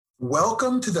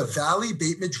Welcome to the Valley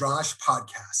Beit Midrash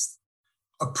podcast,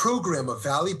 a program of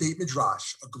Valley Beit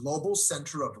Midrash, a global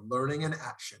center of learning and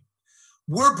action.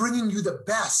 We're bringing you the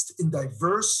best in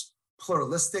diverse,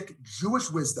 pluralistic Jewish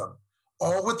wisdom,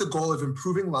 all with the goal of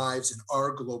improving lives in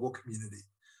our global community.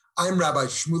 I'm Rabbi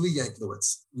Shmuley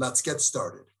Yanklowitz. Let's get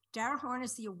started. Dara Horn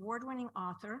is the award-winning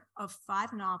author of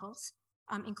 5 novels,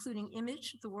 including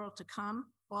Image, The World to Come,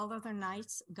 All Other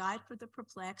Nights, Guide for the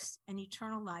Perplexed, and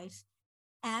Eternal Life,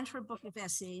 and her book of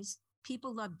essays,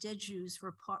 People Love Dead Jews,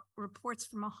 Reports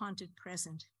from a Haunted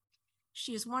Present.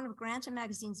 She is one of Granta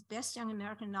Magazine's best young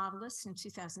American novelists in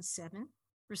 2007,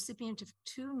 recipient of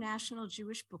 2 National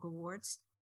Jewish Book Awards,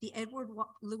 the Edward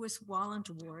Lewis Walland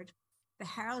Award, the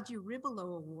Harold U.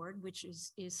 Ribelow Award, which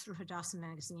is through Hadassah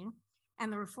Magazine,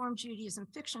 and the Reform Judaism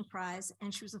Fiction Prize,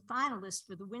 and she was a finalist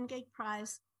for the Wingate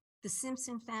Prize, the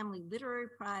Simpson Family Literary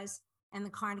Prize, and the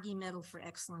Carnegie Medal for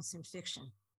Excellence in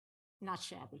Fiction. Not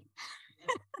shabby.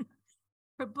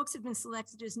 Her books have been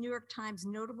selected as New York Times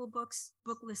Notable Books,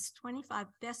 Booklist 25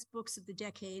 Best Books of the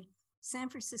Decade, San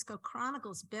Francisco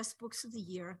Chronicle's Best Books of the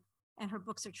Year, and her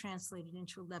books are translated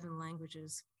into 11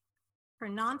 languages. Her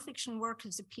nonfiction work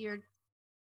has appeared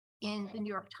in the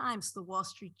New York Times, the Wall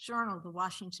Street Journal, the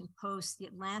Washington Post, the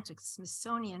Atlantic, the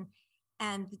Smithsonian,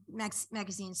 and the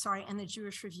magazine, and the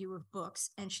Jewish Review of Books,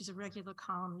 and she's a regular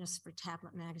columnist for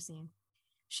Tablet Magazine.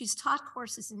 She's taught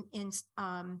courses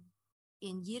in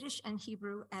Yiddish and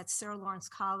Hebrew at Sarah Lawrence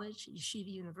College, Yeshiva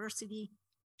University.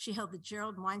 She held the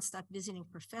Gerald Weinstock Visiting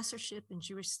Professorship in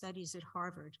Jewish Studies at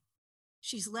Harvard.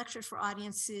 She's lectured for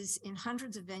audiences in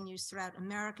hundreds of venues throughout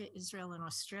America, Israel, and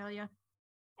Australia.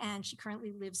 And she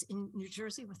currently lives in New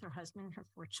Jersey with her husband and her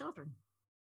 4 children.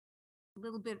 A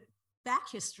little bit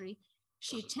back history.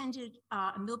 She attended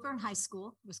Milburn High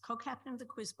School, was co-captain of the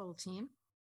Quiz Bowl team.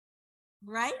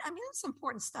 Right? I mean, that's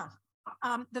important stuff.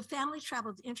 The family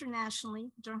traveled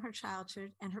internationally during her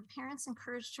childhood, and her parents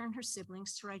encouraged her and her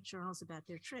siblings to write journals about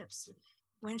their trips.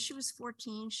 When she was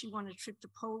 14, she won a trip to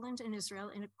Poland and Israel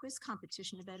in a quiz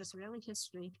competition about Israeli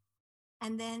history,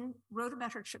 and then wrote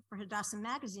about her trip for Hadassah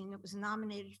Magazine that was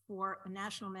nominated for a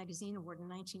National Magazine Award in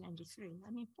 1993.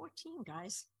 I mean, 14,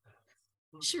 guys.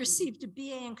 She received a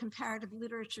BA in Comparative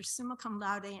Literature summa cum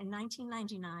laude in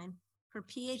 1999, her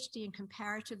PhD in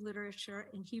Comparative Literature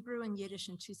in Hebrew and Yiddish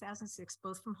in 2006,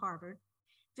 both from Harvard,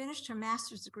 finished her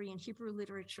master's degree in Hebrew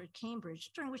literature at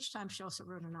Cambridge, during which time she also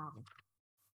wrote a novel.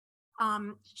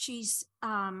 She's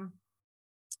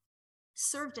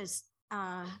served as,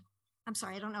 I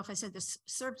don't know if I said this,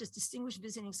 served as Distinguished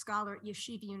Visiting Scholar at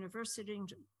Yeshiva University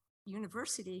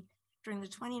during the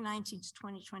 2019 to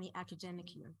 2020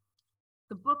 academic year.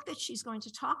 The book that she's going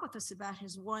to talk with us about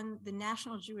has won the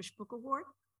National Jewish Book Award,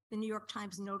 the New York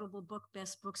Times Notable Book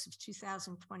Best Books of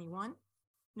 2021,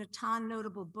 Natan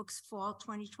Notable Books Fall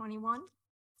 2021,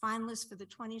 finalist for the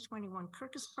 2021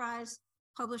 Kirkus Prize,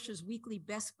 Publishers Weekly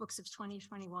Best Books of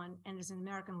 2021, and is an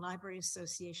American Library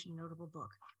Association Notable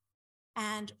Book.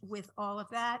 And with all of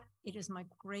that, it is my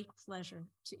great pleasure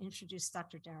to introduce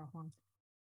Dr. Dara Horn.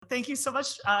 Thank you so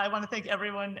much. I want to thank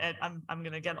everyone, and I'm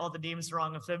going to get all the names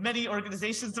wrong of the many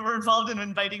organizations that were involved in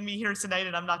inviting me here tonight,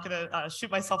 and I'm not going to shoot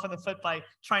myself in the foot by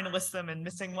trying to list them and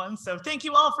missing one. So thank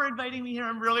you all for inviting me here.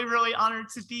 I'm really, really honored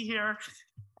to be here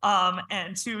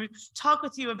and to talk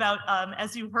with you about,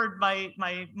 as you heard,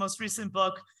 my most recent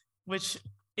book, which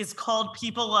is called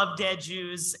People Love Dead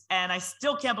Jews, and I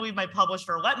still can't believe my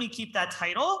publisher let me keep that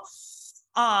title.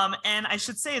 And I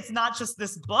should say it's not just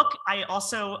this book. I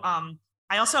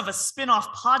also have a spin-off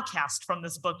podcast from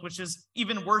this book, which is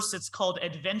even worse. It's called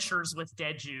Adventures with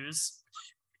Dead Jews.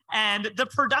 And the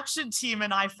production team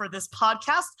and I for this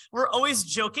podcast, we're always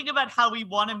joking about how we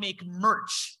want to make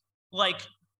merch, like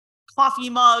coffee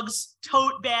mugs,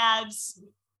 tote bags,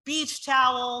 beach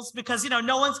towels, because,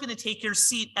 no one's going to take your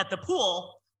seat at the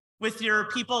pool with your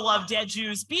People Love Dead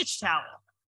Jews beach towel.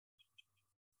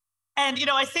 And,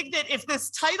 I think that if this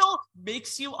title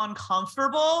makes you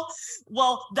uncomfortable,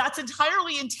 well, that's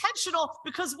entirely intentional,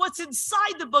 because what's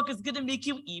inside the book is going to make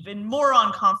you even more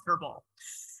uncomfortable.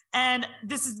 And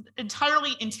this is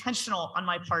entirely intentional on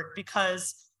my part,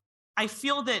 because I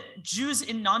feel that Jews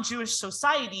in non-Jewish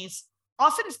societies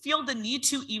often feel the need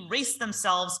to erase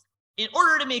themselves in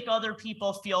order to make other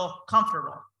people feel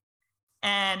comfortable.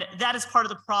 And that is part of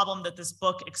the problem that this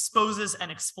book exposes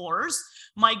and explores.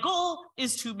 My goal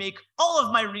is to make all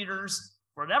of my readers,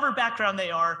 whatever background they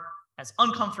are, as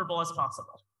uncomfortable as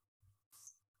possible.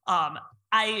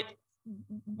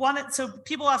 So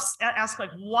people ask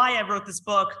like why I wrote this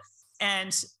book,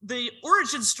 and the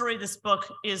origin story of this book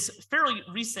is fairly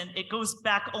recent. It goes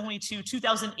back only to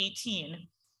 2018,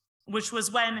 which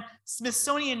was when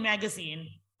Smithsonian Magazine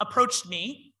approached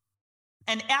me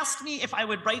and asked me if I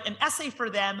would write an essay for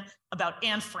them about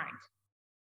Anne Frank.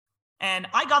 And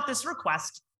I got this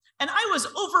request, and I was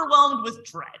overwhelmed with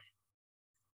dread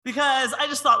because I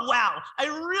just thought, wow, I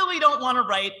really don't want to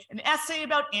write an essay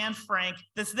about Anne Frank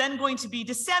that's then going to be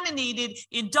disseminated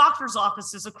in doctors'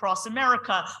 offices across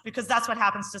America, because that's what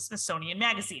happens to Smithsonian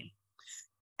Magazine.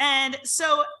 And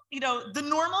so, the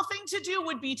normal thing to do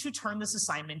would be to turn this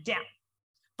assignment down.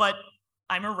 But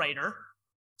I'm a writer,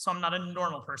 so I'm not a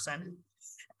normal person.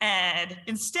 And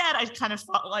instead, I kind of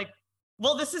thought like,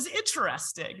 well, this is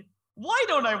interesting. Why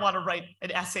don't I want to write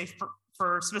an essay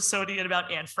for Smithsonian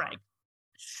about Anne Frank?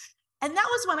 And that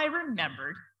was when I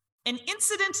remembered an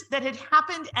incident that had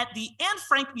happened at the Anne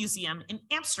Frank Museum in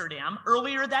Amsterdam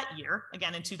earlier that year,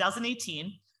 again in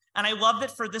 2018. And I love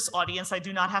that for this audience, I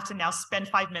do not have to now spend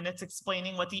 5 minutes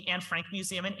explaining what the Anne Frank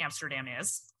Museum in Amsterdam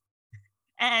is.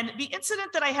 And the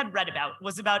incident that I had read about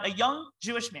was about a young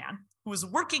Jewish man who was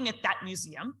working at that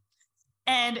museum,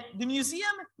 and the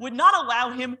museum would not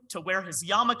allow him to wear his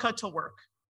yarmulke to work.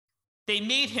 They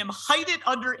made him hide it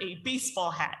under a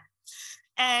baseball hat.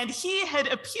 And he had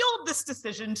appealed this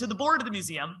decision to the board of the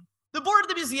museum. The board of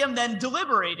the museum then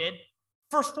deliberated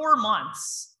for 4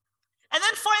 months, and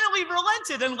then finally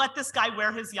relented and let this guy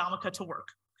wear his yarmulke to work.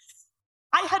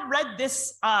 I had read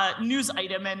this news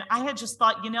item, and I had just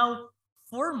thought,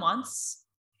 4 months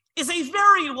is a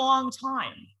very long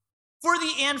time for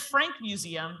the Anne Frank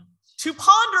Museum to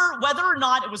ponder whether or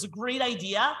not it was a great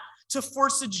idea to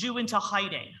force a Jew into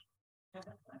hiding.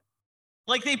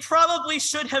 Like, they probably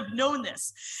should have known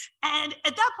this. And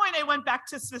at that point, I went back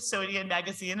to Smithsonian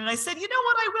Magazine and I said, you know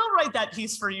what, I will write that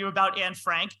piece for you about Anne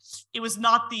Frank. It was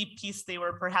not the piece they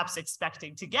were perhaps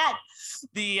expecting to get.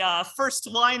 The first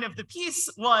line of the piece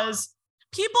was,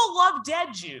 people love dead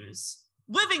Jews.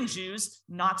 Living Jews,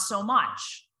 not so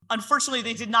much. Unfortunately,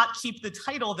 they did not keep the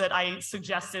title that I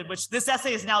suggested, which this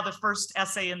essay is now the first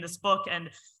essay in this book. And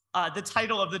the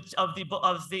title of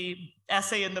the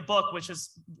essay in the book, which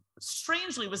is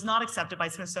strangely was not accepted by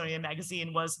Smithsonian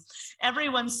Magazine, was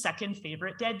Everyone's Second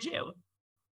Favorite Dead Jew.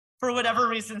 For whatever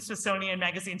reason, Smithsonian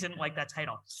Magazine didn't like that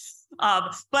title.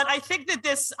 But I think that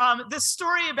this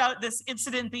story about this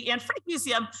incident at the Anne Frank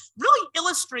Museum really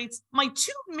illustrates my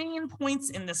 2 main points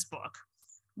in this book,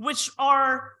 which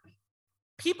are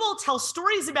people tell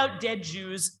stories about dead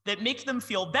Jews that make them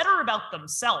feel better about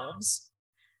themselves.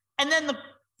 And then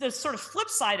the sort of flip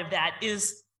side of that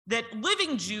is that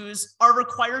living Jews are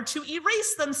required to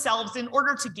erase themselves in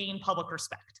order to gain public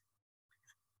respect.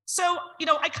 So,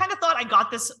 I kind of thought I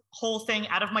got this whole thing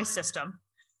out of my system.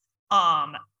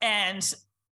 I'm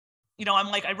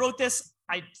like, I wrote this,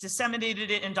 I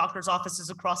disseminated it in doctors' offices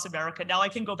across America. Now I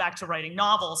can go back to writing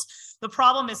novels. The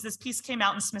problem is this piece came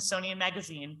out in Smithsonian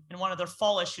Magazine in one of their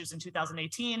fall issues in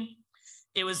 2018.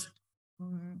 It was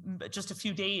just a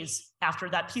few days after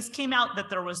that piece came out that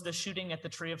there was the shooting at the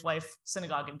Tree of Life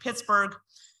Synagogue in Pittsburgh.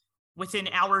 Within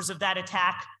hours of that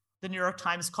attack, the New York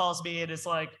Times calls me and is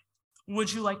like,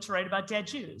 would you like to write about dead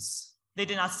Jews? They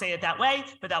did not say it that way,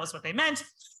 but that was what they meant.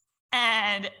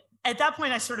 And at that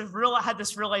point, I sort of had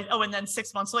this realization, and then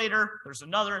 6 months later, there's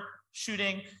another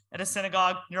shooting at a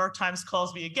synagogue. New York Times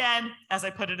calls me again. As I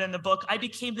put it in the book, I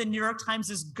became the New York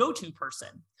Times' go-to person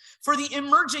for the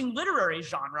emerging literary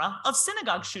genre of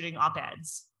synagogue shooting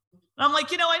op-eds. And I'm like,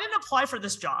 I didn't apply for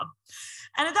this job.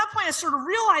 And at that point, I sort of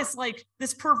realized like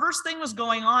this perverse thing was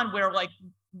going on where like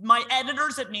my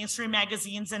editors at mainstream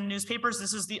magazines and newspapers,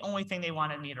 this is the only thing they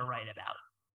wanted me to write about.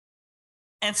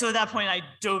 And so at that point, I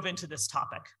dove into this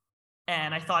topic.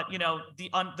 And I thought,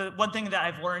 the one thing that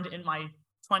I've learned in my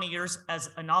 20 years as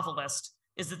a novelist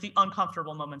is that the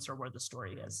uncomfortable moments are where the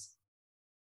story is.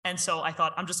 And so I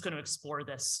thought, I'm just going to explore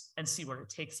this and see where it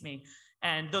takes me.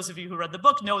 And those of you who read the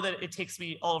book know that it takes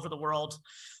me all over the world.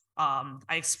 I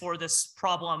explore this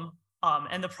problem.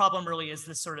 And the problem really is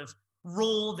this sort of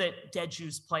role that dead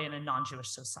Jews play in a non-Jewish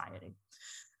society.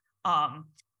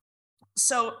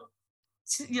 So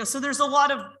there's a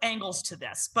lot of angles to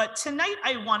this, but tonight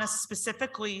I want to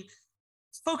specifically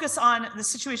focus on the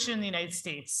situation in the United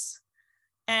States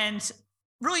and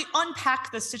really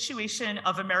unpack the situation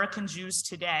of American Jews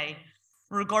today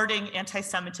regarding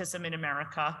anti-Semitism in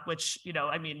America, which,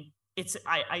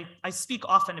 I speak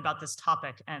often about this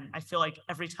topic, and I feel like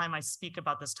every time I speak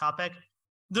about this topic,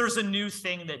 there's a new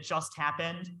thing that just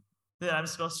happened that I'm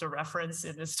supposed to reference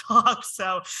in this talk.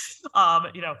 So,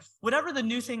 whatever the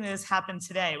new thing that has happened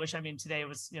today, which today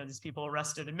was, these people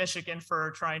arrested in Michigan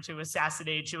for trying to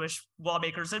assassinate Jewish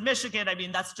lawmakers in Michigan.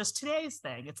 That's just today's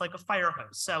thing. It's like a fire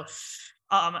hose. So,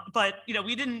 but,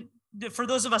 we didn't for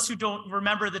those of us who don't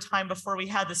remember the time before we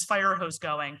had this fire hose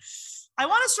going, I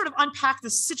want to sort of unpack the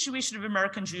situation of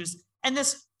American Jews and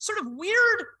this sort of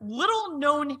weird, little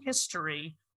known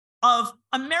history of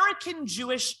American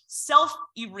Jewish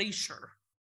self-erasure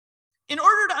in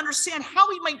order to understand how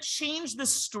we might change the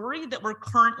story that we're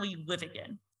currently living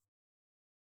in.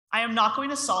 I am not going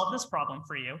to solve this problem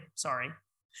for you, sorry.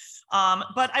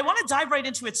 But I want to dive right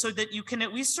into it so that you can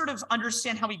at least sort of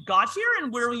understand how we got here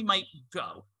and where we might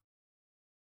go.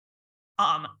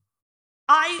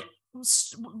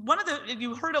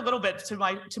 You heard a little bit to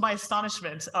my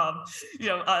astonishment,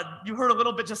 you heard a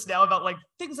little bit just now about like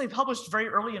things I published very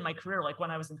early in my career, like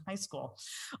when I was in high school.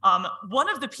 One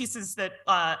of the pieces that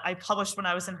I published when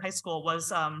I was in high school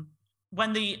was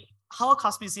when the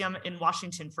Holocaust Museum in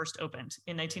Washington first opened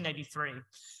in 1993.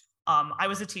 I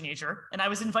was a teenager and I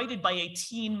was invited by a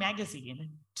teen magazine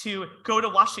to go to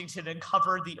Washington and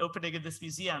cover the opening of this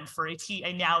museum for a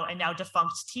now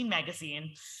defunct teen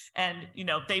magazine. And,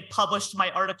 they published my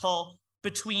article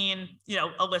between,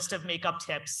 a list of makeup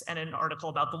tips and an article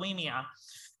about bulimia.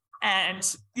 And,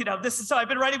 so I've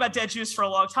been writing about dead Jews for a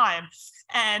long time.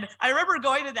 And I remember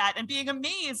going to that and being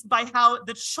amazed by how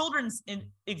the children's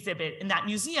exhibit in that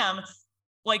museum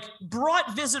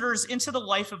brought visitors into the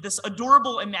life of this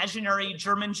adorable imaginary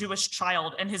German Jewish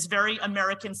child and his very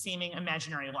American seeming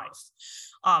imaginary life.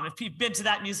 If you've been to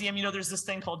that museum, there's this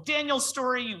thing called Daniel's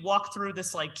Story. You walk through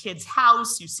this kid's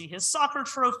house, you see his soccer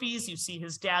trophies, you see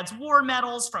his dad's war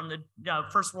medals from the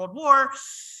First World War.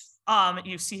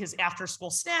 You see his after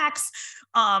school snacks.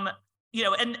 And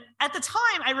at the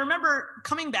time, I remember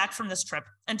coming back from this trip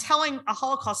and telling a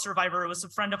Holocaust survivor who was a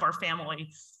friend of our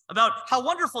family about how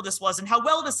wonderful this was and how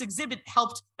well this exhibit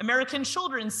helped American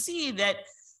children see that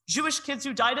Jewish kids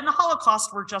who died in the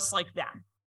Holocaust were just like them.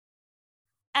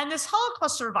 And this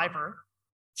Holocaust survivor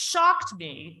shocked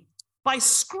me by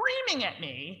screaming at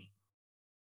me,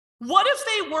 what if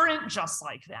they weren't just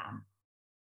like them?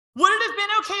 Would it have been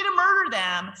okay to murder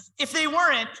them if they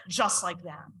weren't just like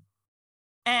them?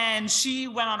 And she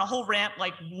went on a whole rant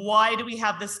like, why do we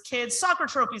have this kid's soccer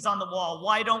trophies on the wall?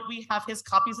 Why don't we have his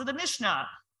copies of the Mishnah?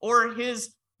 Or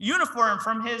his uniform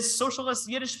from his socialist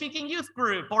Yiddish-speaking youth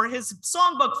group, or his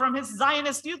songbook from his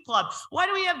Zionist youth club? Why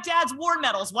do we have dad's war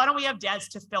medals? Why don't we have dad's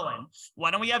tefillin? Why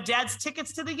don't we have dad's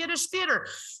tickets to the Yiddish theater?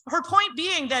 Her point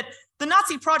being that the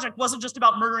Nazi project wasn't just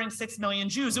about murdering 6 million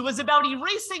Jews. It was about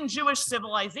erasing Jewish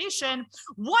civilization.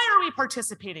 Why are we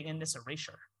participating in this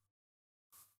erasure?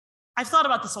 I've thought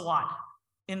about this a lot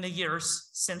in the years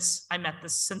since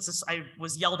I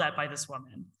was yelled at by this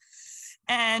woman.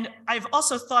 And I've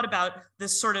also thought about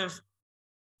this sort of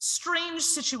strange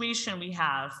situation we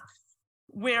have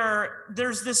where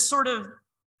there's this sort of,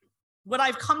 what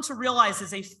I've come to realize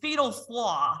is a fatal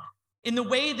flaw in the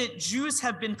way that Jews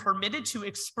have been permitted to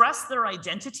express their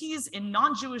identities in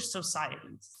non-Jewish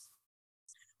societies,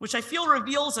 which I feel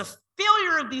reveals a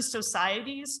failure of these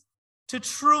societies to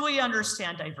truly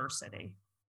understand diversity.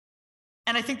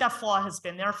 And I think that flaw has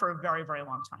been there for a very, very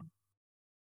long time.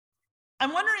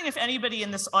 I'm wondering if anybody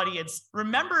in this audience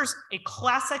remembers a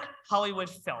classic Hollywood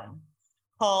film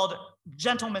called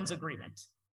Gentleman's Agreement.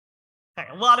 Okay,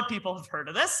 a lot of people have heard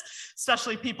of this,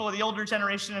 especially people of the older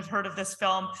generation have heard of this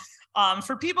film.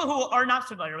 For people who are not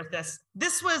familiar with this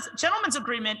Gentleman's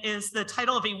Agreement is the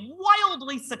title of a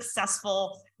wildly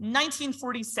successful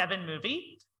 1947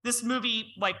 movie. This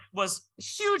movie was a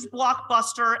huge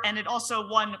blockbuster, and it also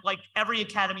won every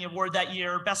Academy Award that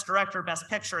year, Best Director, Best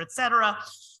Picture, etc.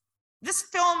 This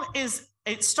film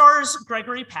it stars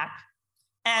Gregory Peck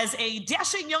as a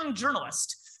dashing young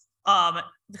journalist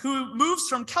who moves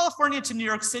from California to New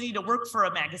York City to work for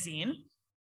a magazine.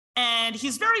 And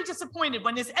he's very disappointed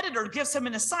when his editor gives him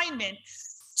an assignment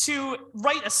to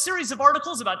write a series of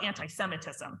articles about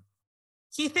anti-Semitism.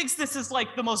 He thinks this is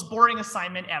the most boring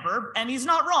assignment ever, and he's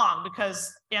not wrong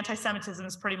because anti-Semitism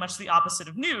is pretty much the opposite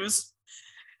of news.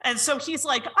 And so he's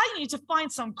like, I need to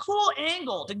find some cool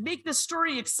angle to make this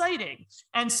story exciting.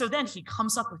 And so then he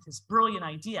comes up with his brilliant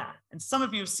idea. And some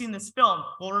of you have seen this film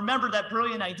will remember that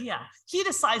brilliant idea. He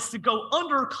decides to go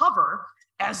undercover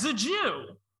as a Jew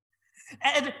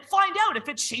and find out if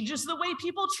it changes the way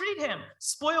people treat him.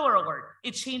 Spoiler alert,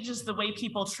 it changes the way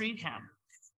people treat him.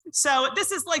 So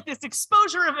this is this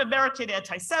exposure of American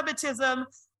anti-Semitism.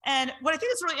 And what I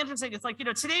think is really interesting is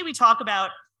today we talk about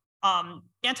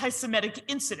anti-Semitic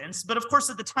incidents. But of course,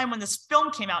 at the time when this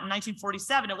film came out in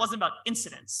 1947, it wasn't about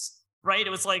incidents, right? It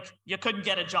was you couldn't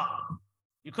get a job.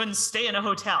 You couldn't stay in a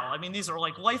hotel. I mean, these are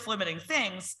life-limiting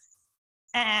things.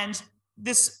 And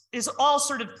this is all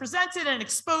sort of presented and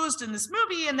exposed in this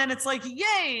movie. And then it's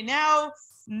yay, now,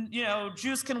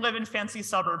 Jews can live in fancy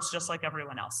suburbs just like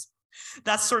everyone else.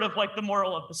 That's sort of like the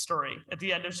moral of the story at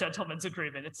the end of Gentleman's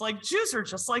Agreement. It's like Jews are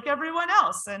just like everyone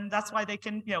else, and that's why they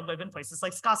can, live in places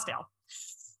like Scottsdale.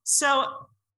 So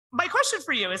my question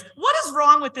for you is, what is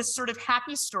wrong with this sort of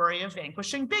happy story of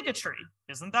vanquishing bigotry?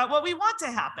 Isn't that what we want to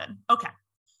happen? Okay.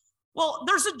 Well,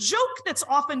 there's a joke that's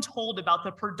often told about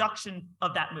the production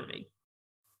of that movie.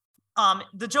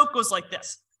 The joke goes like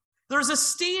this. There's a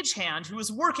stagehand who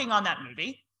was working on that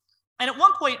movie. And at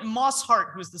one point, Moss Hart,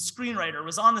 who was the screenwriter,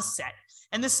 was on the set.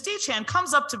 And the stagehand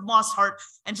comes up to Moss Hart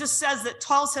and just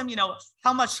tells him,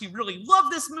 how much he really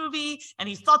loved this movie. And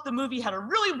he thought the movie had a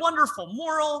really wonderful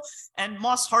moral. And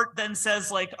Moss Hart then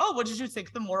says, like, oh, what did you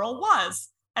think the moral was?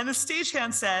 And the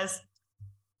stagehand says,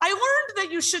 I learned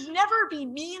that you should never be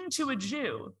mean to a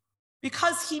Jew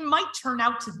because he might turn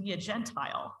out to be a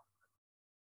Gentile.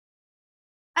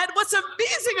 And what's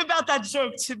amazing about that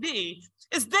joke to me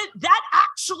is that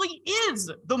actually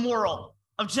is the moral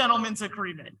of Gentleman's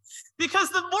Agreement. Because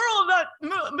the moral of that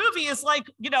movie is like,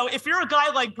 if you're a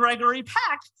guy like Gregory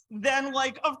Peck, then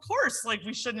of course,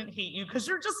 we shouldn't hate you because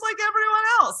you're just like everyone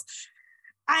else.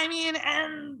 I mean,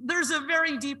 and there's a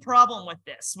very deep problem with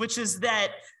this, which is that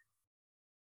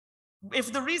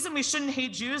if the reason we shouldn't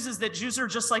hate Jews is that Jews are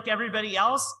just like everybody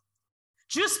else,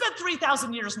 Jews spent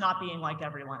 3,000 years not being like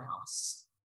everyone else.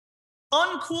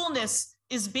 Uncoolness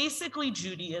is basically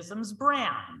Judaism's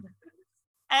brand.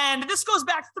 And this goes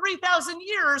back 3,000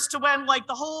 years to when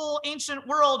the whole ancient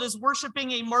world is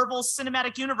worshiping a Marvel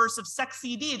Cinematic Universe of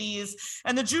sexy deities.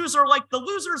 And the Jews are like the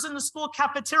losers in the school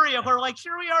cafeteria who are like,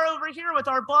 here we are over here with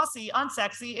our bossy,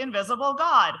 unsexy, invisible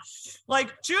God.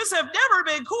 Jews have never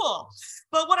been cool.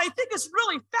 But what I think is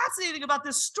really fascinating about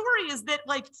this story is that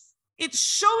it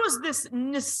shows this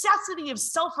necessity of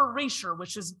self-erasure,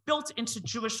 which is built into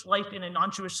Jewish life in a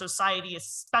non-Jewish society,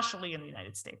 especially in the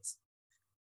United States.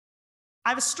 I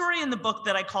have a story in the book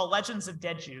that I call Legends of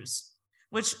Dead Jews,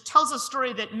 which tells a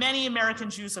story that many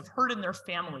American Jews have heard in their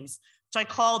families, which I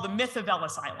call the myth of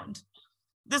Ellis Island.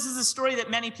 This is a story that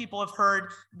many people have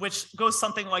heard, which goes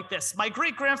something like this. My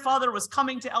great-grandfather was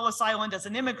coming to Ellis Island as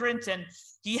an immigrant, and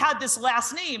he had this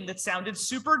last name that sounded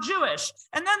super Jewish.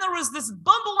 And then there was this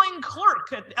bumbling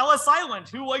clerk at Ellis Island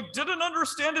who didn't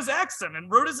understand his accent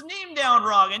and wrote his name down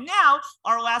wrong. And now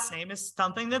our last name is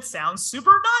something that sounds super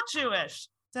not Jewish.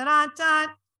 Da-da-da.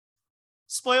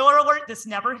 Spoiler alert, this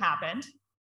never happened.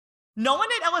 No one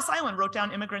at Ellis Island wrote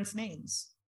down immigrants' names.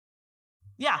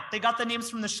 Yeah, they got the names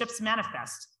from the ship's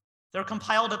manifest. They're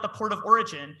compiled at the port of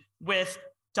origin with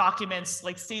documents,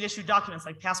 state-issued documents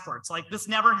like passports. This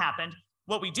never happened.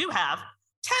 What we do have,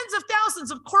 tens of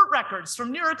thousands of court records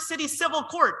from New York City Civil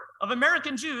Court of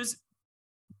American Jews,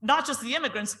 not just the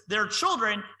immigrants, their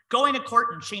children, going to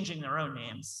court and changing their own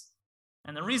names.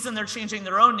 And the reason they're changing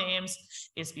their own names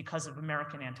is because of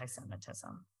American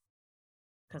anti-Semitism,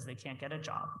 because they can't get a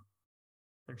job.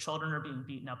 Their children are being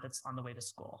beaten up on the way to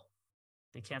school.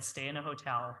 They can't stay in a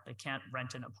hotel. They can't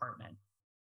rent an apartment.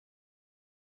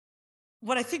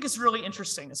 What I think is really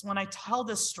interesting is when I tell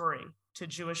this story to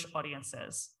Jewish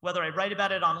audiences, whether I write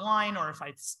about it online or if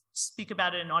I speak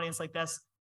about it in an audience like this,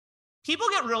 people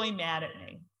get really mad at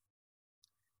me.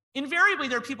 Invariably,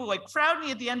 there are people who crowd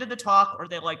me at the end of the talk, or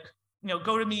they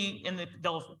go to me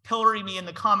they'll pillory me in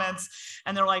the comments,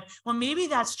 and they're like, well, maybe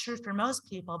that's true for most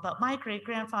people, but my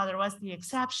great-grandfather was the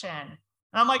exception.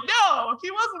 And I'm like, no, he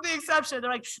wasn't the exception.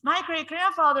 They're like, my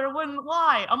great-grandfather wouldn't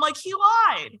lie. I'm like, he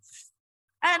lied.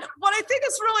 And what I think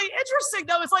is really interesting,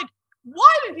 though, is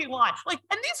why did he lie? And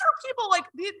these are people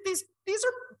these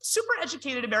are super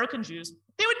educated American Jews.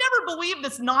 They would never believe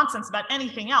this nonsense about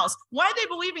anything else. Why are they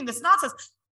believing this nonsense?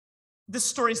 This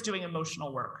story is doing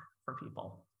emotional work for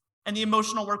people. And the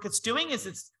emotional work it's doing is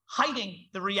it's hiding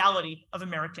the reality of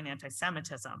American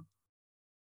anti-Semitism.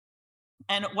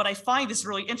 And what I find is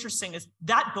really interesting is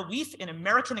that belief in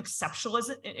American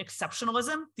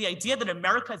exceptionalism, the idea that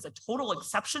America is a total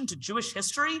exception to Jewish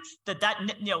history, that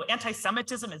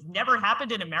anti-Semitism has never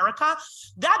happened in America,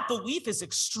 that belief is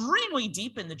extremely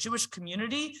deep in the Jewish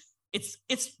community. It's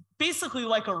basically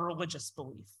like a religious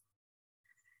belief.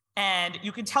 And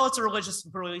you can tell it's a religious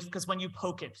belief because when you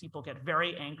poke it, people get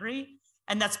very angry.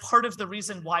 And that's part of the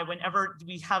reason why whenever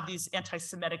we have these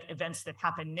anti-Semitic events that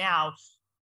happen now,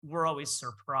 we're always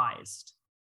surprised.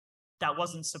 That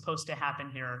wasn't supposed to happen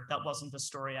here. That wasn't the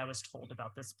story I was told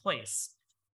about this place.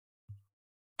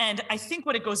 And I think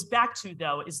what it goes back to,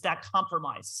 though, is that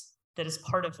compromise that is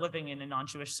part of living in a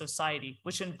non-Jewish society,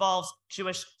 which involves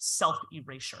Jewish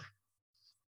self-erasure.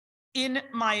 In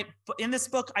this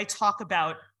book, I talk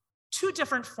about two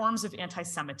different forms of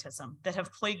anti-Semitism that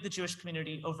have plagued the Jewish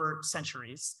community over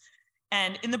centuries.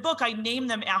 And in the book, I name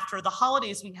them after the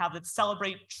holidays we have that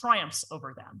celebrate triumphs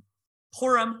over them.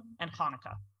 Purim and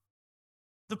Hanukkah.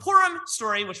 The Purim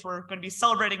story, which we're going to be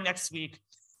celebrating next week,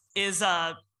 is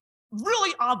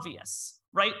really obvious,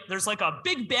 right? There's like a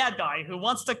big bad guy who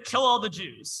wants to kill all the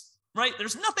Jews, right?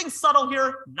 There's nothing subtle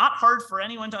here, not hard for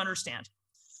anyone to understand.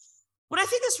 What I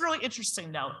think is really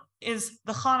interesting, though, is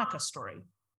the Hanukkah story,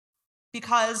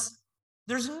 because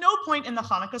there's no point in the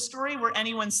Hanukkah story where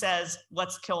anyone says,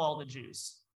 let's kill all the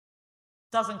Jews.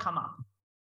 Doesn't come up.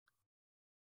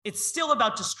 It's still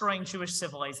about destroying Jewish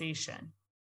civilization,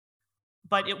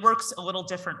 but it works a little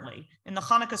differently. In the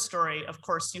Hanukkah story, of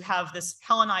course, you have this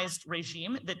Hellenized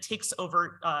regime that takes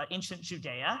over ancient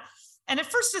Judea. And at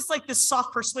first, it's like this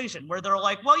soft persuasion where they're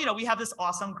like, well, we have this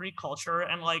awesome Greek culture,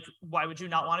 and like, why would you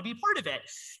not want to be part of it?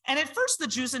 And at first, the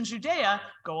Jews in Judea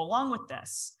go along with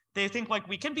this. They think like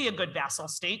we can be a good vassal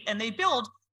state, and they build,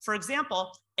 for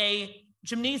example, a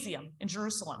gymnasium in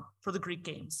Jerusalem for the Greek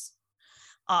games.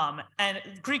 And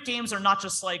Greek games are not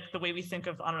just like the way we think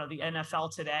of, I don't know, the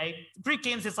NFL today. Greek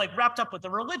games is like wrapped up with the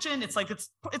religion. It's like,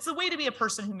 it's a way to be a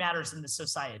person who matters in the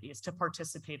society, is to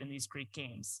participate in these Greek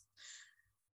games.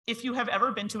 If you have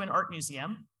ever been to an art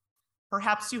museum,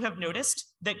 perhaps you have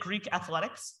noticed that Greek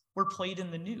athletics were played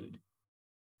in the nude.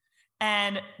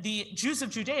 And the Jews of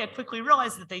Judea quickly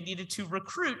realized that they needed to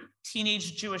recruit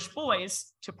teenage Jewish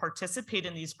boys to participate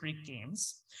in these Greek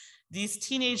games. These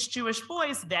teenage Jewish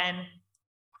boys then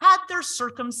had their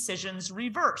circumcisions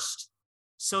reversed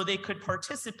so they could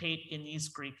participate in these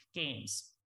Greek games.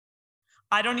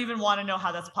 I don't even want to know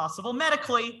how that's possible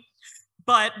medically,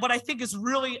 but what I think is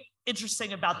really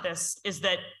interesting about this is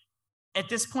that at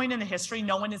this point in the history,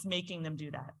 no one is making them do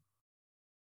that.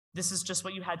 This is just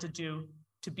what you had to do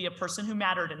to be a person who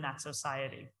mattered in that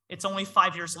society. It's only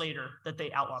 5 years later that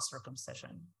they outlaw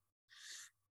circumcision.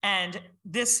 And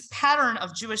this pattern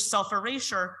of Jewish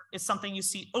self-erasure is something you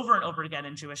see over and over again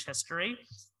in Jewish history.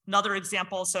 Another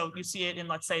example, so you see it in,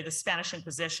 let's say, the Spanish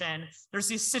Inquisition. There's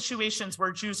these situations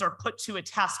where Jews are put to a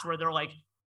test where they're like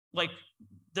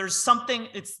there's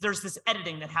this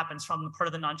editing that happens from the part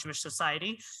of the non-Jewish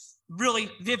society.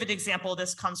 Really vivid example of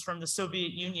this comes from the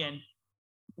Soviet Union,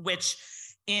 which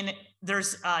in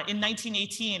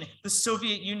 1918, the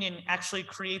Soviet Union actually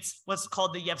creates what's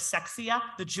called the Yevsektsiya,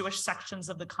 the Jewish sections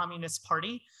of the Communist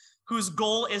Party, whose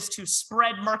goal is to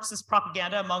spread Marxist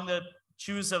propaganda among the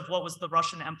Jews of what was the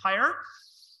Russian Empire.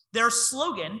 Their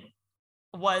slogan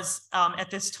was, at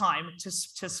this time, to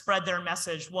spread their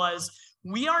message was,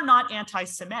 we are not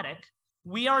anti-Semitic,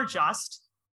 we are just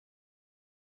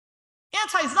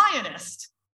anti-Zionist.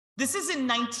 This is in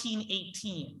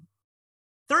 1918.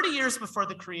 30 years before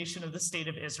the creation of the state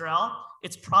of Israel.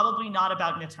 It's probably not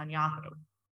about Netanyahu.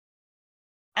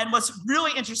 And what's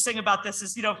really interesting about this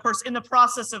is, of course, in the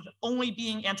process of only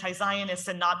being anti-Zionist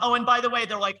and not, oh, and by the way,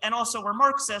 they're like, and also we're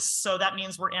Marxists, so that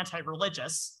means we're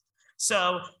anti-religious.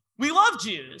 So we love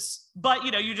Jews, but,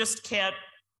 you just can't,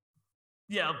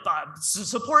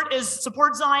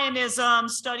 support Zionism,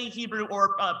 study Hebrew,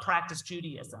 or practice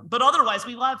Judaism. But otherwise,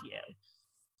 we love you.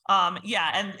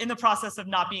 And in the process of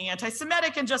not being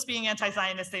anti-Semitic and just being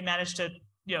anti-Zionist, they managed to,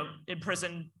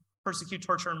 imprison, persecute,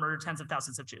 torture, and murder tens of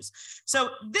thousands of Jews. So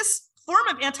this form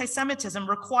of anti-Semitism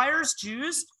requires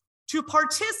Jews to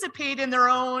participate in their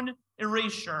own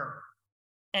erasure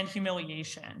and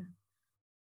humiliation.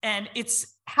 And it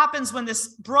happens when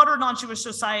this broader non-Jewish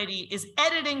society is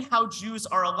editing how Jews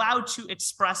are allowed to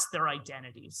express their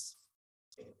identities.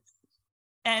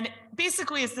 And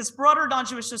basically, it's this broader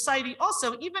non-Jewish society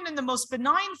also, even in the most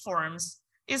benign forms,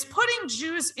 is putting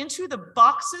Jews into the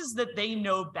boxes that they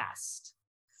know best,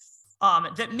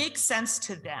 that make sense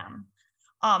to them.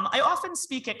 I often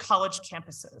speak at college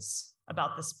campuses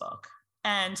about this book.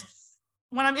 And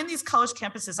when I'm in these college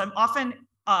campuses, I'm often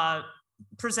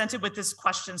presented with these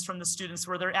questions from the students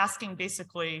where they're asking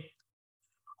basically,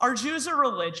 are Jews a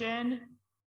religion?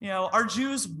 Are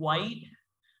Jews white?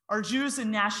 Are Jews a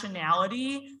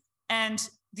nationality? And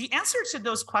the answer to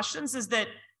those questions is that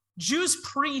Jews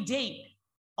predate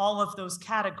all of those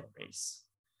categories.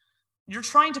 You're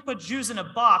trying to put Jews in a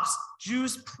box,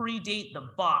 Jews predate the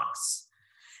box.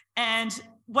 And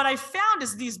what I found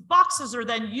is these boxes are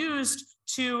then used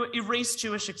to erase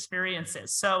Jewish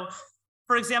experiences. So,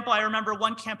 for example, I remember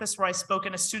one campus where I spoke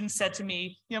and a student said to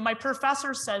me, my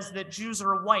professor says that Jews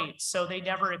are white, so they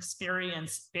never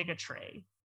experience bigotry.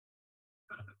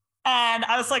 And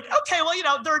I was like, okay,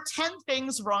 well, there are 10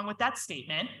 things wrong with that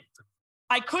statement.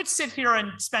 I could sit here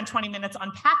and spend 20 minutes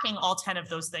unpacking all 10 of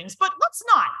those things, but let's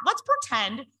not. Let's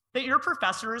pretend that your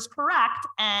professor is correct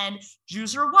and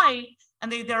Jews are white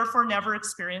and they therefore never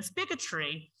experience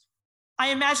bigotry. I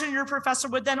imagine your professor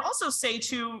would then also say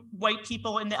to white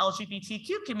people in the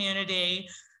LGBTQ community,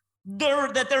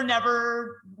 they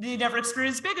never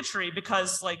experience bigotry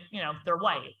because, like, you know, they're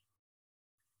white.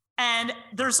 And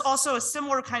there's also a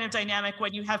similar kind of dynamic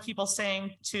when you have people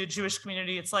saying to Jewish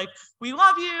community, it's like, we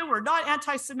love you, we're not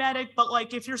anti-Semitic, but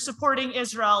like, if you're supporting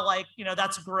Israel, like, you know,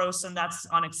 that's gross and that's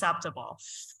unacceptable.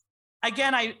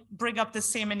 Again, I bring up the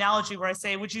same analogy where I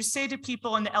say, would you say to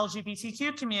people in the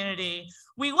LGBTQ community,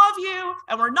 we love you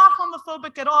and we're not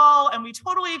homophobic at all and we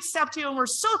totally accept you and we're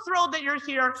so thrilled that you're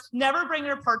here, never bring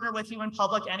your partner with you in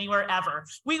public anywhere ever.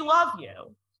 We love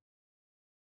you.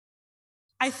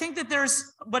 I think that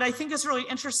what I think is really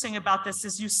interesting about this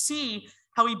is you see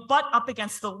how we butt up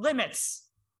against the limits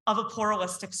of a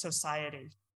pluralistic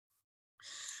society,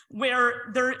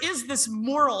 where there is this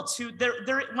moral to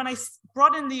there. When I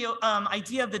brought in the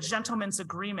idea of the gentleman's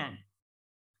agreement,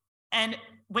 and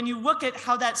when you look at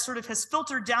how that sort of has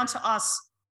filtered down to us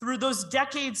through those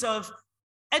decades of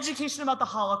education about the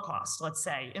Holocaust, let's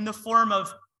say, in the form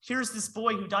of, here's this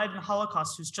boy who died in the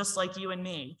Holocaust who's just like you and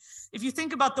me. If you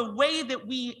think about the way that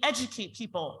we educate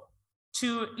people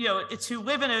to, you know, to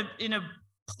live in a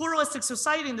pluralistic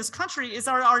society in this country, is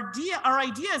our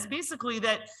idea is basically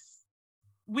that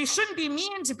we shouldn't be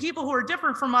mean to people who are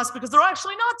different from us because they're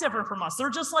actually not different from us. They're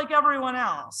just like everyone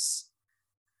else.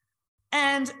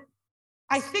 And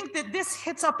I think that this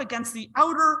hits up against the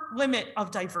outer limit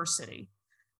of diversity.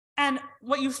 And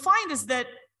what you find is that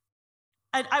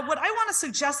what I want to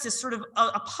suggest is sort of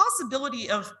a possibility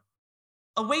of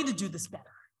a way to do this better.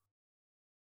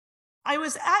 I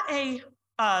was at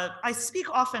I speak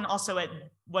often also at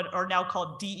what are now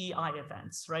called DEI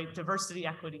events, right? Diversity,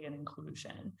 equity, and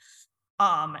inclusion.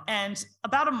 And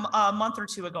about a month or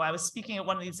two ago, I was speaking at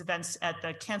one of these events at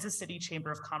the Kansas City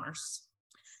Chamber of Commerce.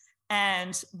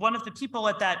 And one of the people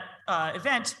at that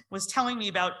event was telling me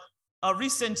about a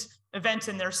recent event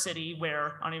in their city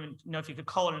where, I don't even know if you could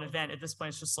call it an event at this point,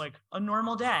 it's just like a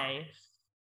normal day,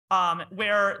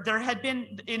 where there had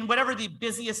been, in whatever the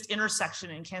busiest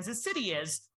intersection in Kansas City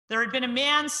is, there had been a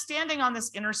man standing on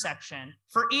this intersection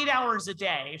for 8 hours a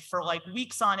day for like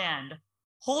weeks on end,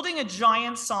 holding a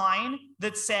giant sign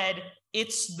that said,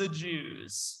 "It's the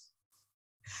Jews."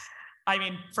 I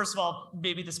mean, first of all,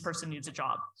 maybe this person needs a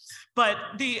job. But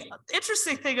the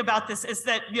interesting thing about this is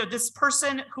that, you know, this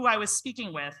person who I was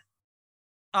speaking with,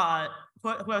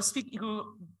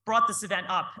 who brought this event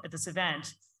up at this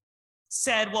event,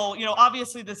 said, well, you know,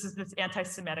 obviously this is this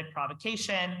anti-Semitic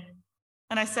provocation.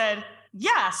 And I said,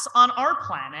 yes, on our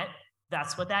planet,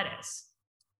 that's what that is.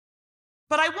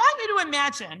 But I want you to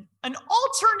imagine an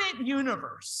alternate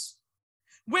universe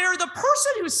where the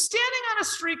person who's standing on a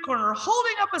street corner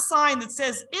holding up a sign that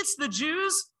says, "It's the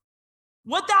Jews,"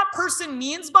 what that person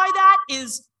means by that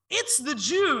is, it's the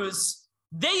Jews,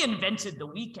 they invented the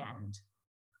weekend.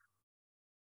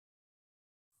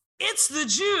 It's the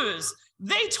Jews,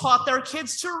 they taught their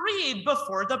kids to read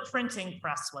before the printing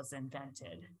press was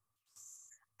invented.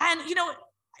 And, you know,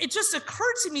 it just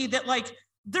occurred to me that, like,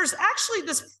 there's actually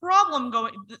this problem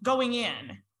going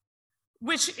in,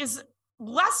 which is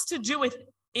less to do with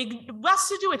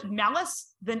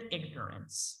malice than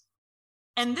ignorance.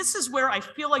 And this is where I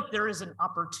feel like there is an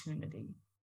opportunity.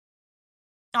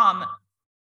 One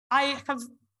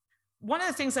of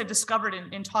the things I've discovered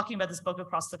in talking about this book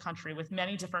across the country with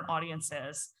many different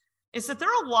audiences is that there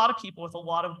are a lot of people with a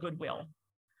lot of goodwill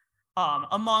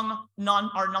among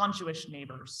our non-Jewish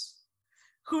neighbors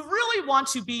who really want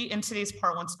to be, in today's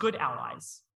parlance, good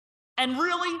allies and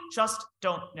really just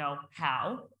don't know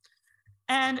how.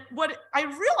 And what I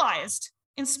realized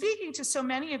in speaking to so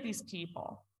many of these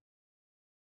people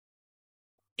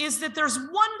is that there's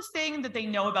one thing that they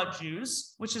know about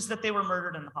Jews, which is that they were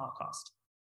murdered in the Holocaust.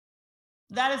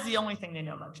 That is the only thing they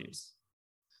know about Jews.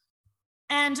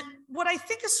 And what I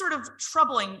think is sort of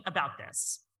troubling about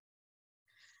this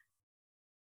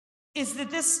is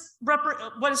that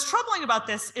what is troubling about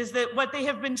this is that what they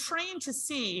have been trained to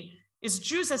see is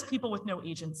Jews as people with no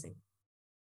agency.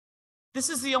 This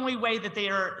is the only way that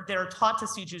they're taught to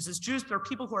see Jews as Jews. They're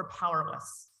people who are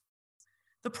powerless.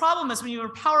 The problem is when you are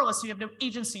powerless, you have no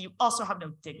agency, you also have no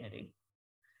dignity.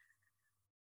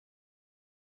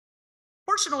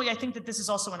 Fortunately, I think that this is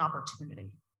also an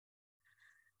opportunity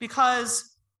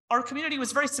because our community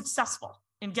was very successful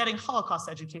in getting Holocaust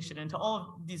education into all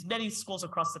of these many schools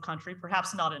across the country,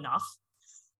 perhaps not enough.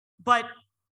 But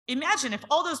imagine if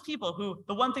all those people who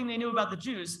the one thing they knew about the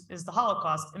Jews is the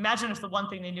Holocaust, imagine if the one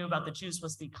thing they knew about the Jews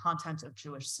was the content of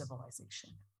Jewish civilization.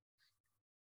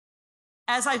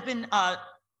 As I've been,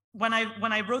 when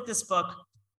I wrote this book,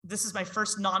 this is my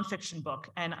first nonfiction book,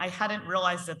 and I hadn't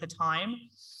realized at the time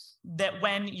that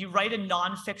when you write a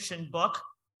nonfiction book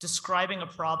describing a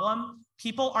problem,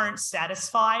 people aren't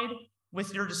satisfied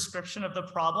with your description of the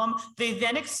problem, they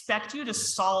then expect you to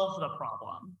solve the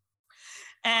problem.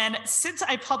 And since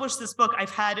I published this book,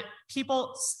 I've had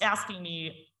people asking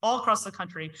me all across the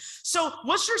country, so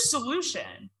what's your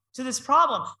solution to this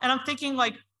problem? And I'm thinking,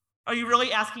 like, are you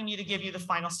really asking me to give you the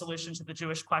final solution to the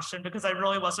Jewish question? Because I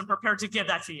really wasn't prepared to give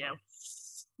that to you.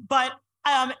 But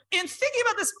in thinking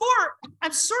about this more,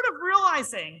 I'm sort of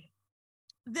realizing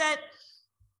that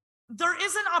there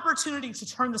is an opportunity to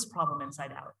turn this problem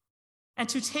inside out and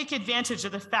to take advantage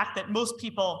of the fact that most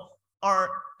people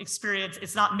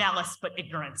it's not malice, but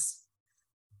ignorance.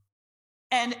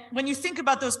 And when you think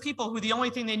about those people who the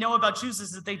only thing they know about Jews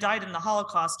is that they died in the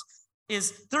Holocaust,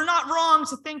 they're not wrong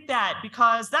to think that,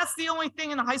 because that's the only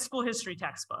thing in the high school history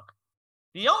textbook.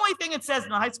 The only thing it says in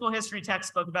the high school history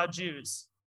textbook about Jews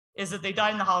is that they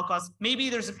died in the Holocaust. Maybe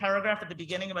there's a paragraph at the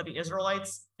beginning about the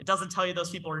Israelites. It doesn't tell you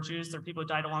those people are Jews. They're people who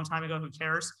died a long time ago. Who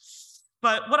cares?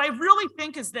 But what I really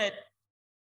think is that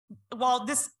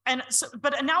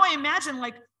but now I imagine,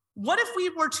 like, what if we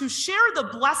were to share the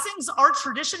blessings our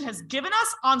tradition has given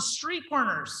us on street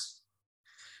corners?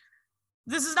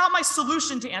 This is not my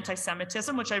solution to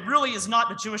anti-Semitism, which really is not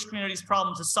the Jewish community's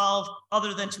problem to solve,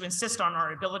 other than to insist on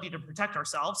our ability to protect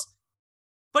ourselves.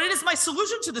 But it is my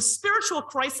solution to the spiritual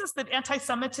crisis that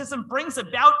anti-Semitism brings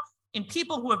about in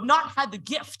people who have not had the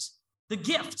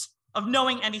gift of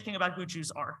knowing anything about who Jews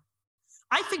are.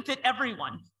 I think that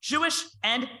everyone, Jewish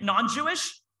and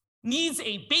non-Jewish, needs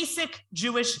a basic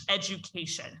Jewish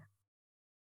education.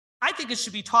 I think it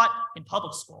should be taught in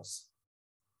public schools.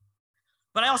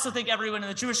 But I also think everyone in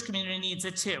the Jewish community needs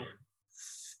it too.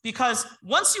 Because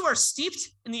once you are steeped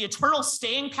in the eternal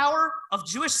staying power of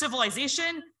Jewish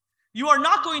civilization, you are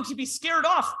not going to be scared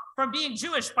off from being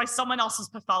Jewish by someone else's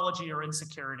pathology or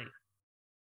insecurity.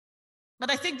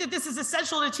 But I think that this is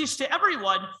essential to teach to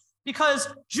everyone, because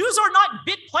Jews are not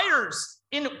bit players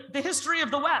in the history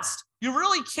of the West. You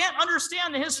really can't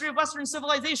understand the history of Western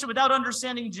civilization without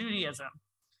understanding Judaism.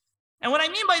 And what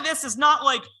I mean by this is not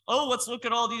like, oh, let's look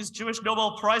at all these Jewish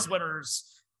Nobel Prize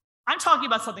winners. I'm talking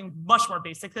about something much more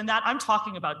basic than that. I'm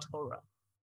talking about Torah.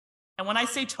 And when I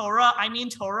say Torah, I mean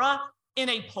Torah in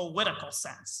a political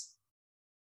sense.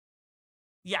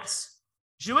 Yes,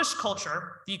 Jewish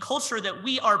culture, the culture that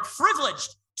we are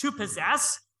privileged to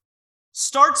possess,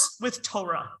 starts with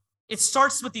Torah. It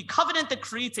starts with the covenant that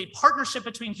creates a partnership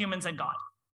between humans and God.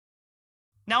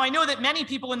 Now, I know that many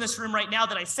people in this room right now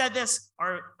that I said this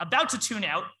are about to tune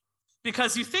out,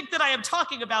 because you think that I am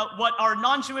talking about what our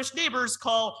non-Jewish neighbors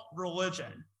call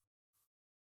religion.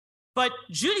 But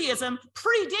Judaism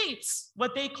predates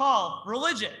what they call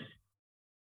religion.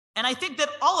 And I think that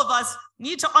all of us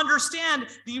need to understand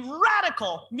the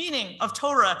radical meaning of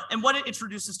Torah and what it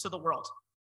introduces to the world.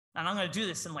 And I'm going to do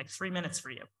this in like 3 minutes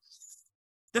for you.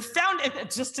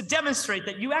 Just to demonstrate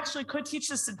that you actually could teach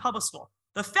this in public school.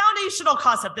 The foundational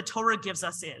concept that Torah gives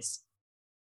us is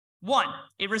 1,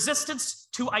 a resistance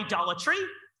to idolatry,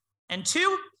 and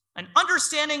 2, an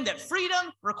understanding that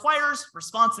freedom requires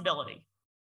responsibility.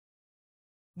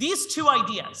 These two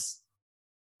ideas,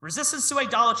 resistance to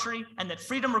idolatry and that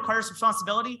freedom requires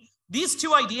responsibility, these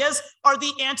two ideas are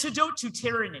the antidote to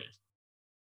tyranny.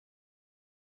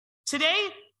 Today,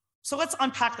 so let's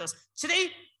unpack those.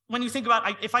 Today, when you think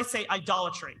about, if I say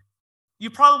idolatry, you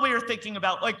probably are thinking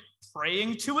about like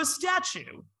praying to a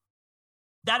statue.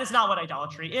 That is not what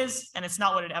idolatry is, and it's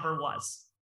not what it ever was.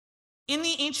 In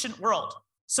the ancient world,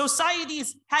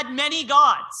 societies had many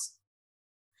gods,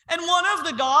 and one of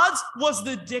the gods was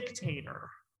the dictator.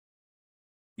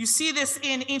 You see this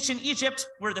in ancient Egypt,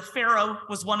 where the pharaoh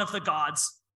was one of the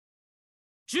gods.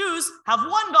 Jews have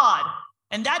one God,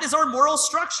 and that is our moral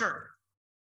structure.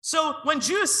 So when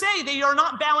Jews say they are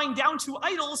not bowing down to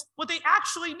idols, what they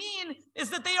actually mean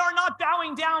is that they are not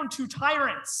bowing down to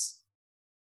tyrants.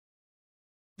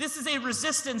 This is a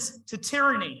resistance to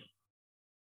tyranny.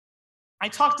 I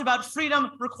talked about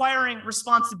freedom requiring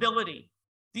responsibility.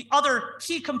 The other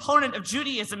key component of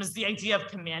Judaism is the idea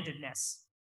of commandedness.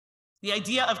 The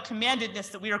idea of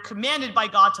commandedness, that we are commanded by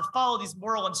God to follow these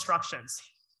moral instructions.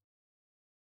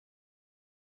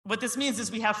 What this means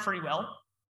is we have free will,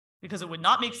 because it would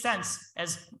not make sense,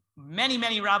 as many,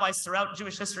 many rabbis throughout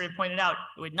Jewish history have pointed out,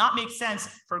 it would not make sense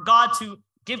for God to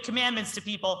give commandments to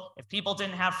people if people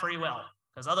didn't have free will,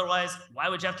 because otherwise, why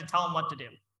would you have to tell them what to do?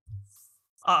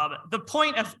 The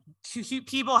point of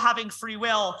people having free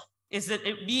will is that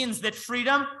it means that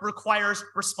freedom requires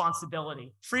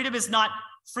responsibility. Freedom is not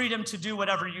freedom to do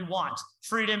whatever you want.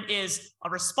 Freedom is a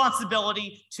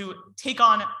responsibility to take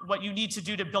on what you need to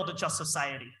do to build a just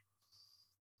society.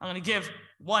 I'm going to give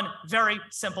one very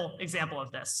simple example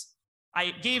of this.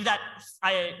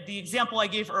 the example I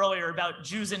gave earlier about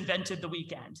Jews invented the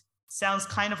weekend. Sounds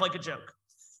kind of like a joke.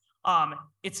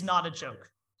 It's not a joke.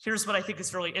 Here's what I think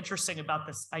is really interesting about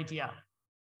this idea.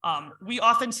 We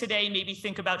often today maybe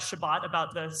think about Shabbat,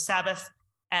 about the Sabbath,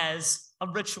 as a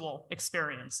ritual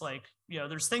experience. Like,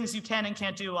 there's things you can and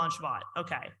can't do on Shabbat.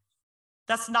 Okay.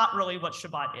 That's not really what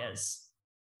Shabbat is.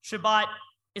 Shabbat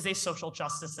is a social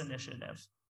justice initiative.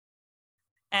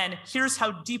 And here's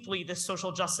how deeply this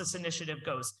social justice initiative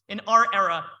goes. In our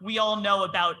era, we all know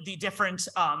about the different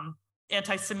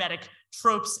anti-Semitic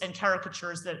tropes and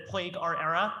caricatures that plague our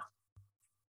era.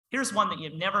 Here's one that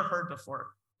you've never heard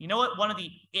before. You know what one of the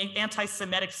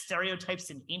anti-Semitic stereotypes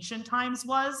in ancient times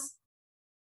was?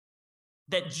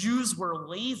 That Jews were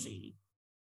lazy.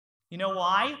 You know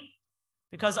why?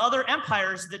 Because other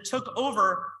empires that took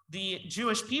over the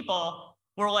Jewish people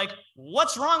were like,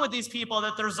 what's wrong with these people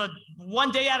that there's a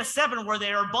 1 day out of 7 where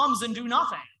they are bums and do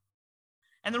nothing?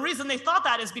 And the reason they thought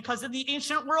that is because in the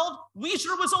ancient world,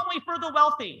 leisure was only for the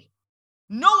wealthy.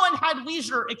 No one had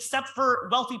leisure except for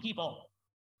wealthy people.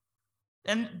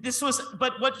 And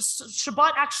but what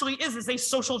Shabbat actually is a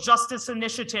social justice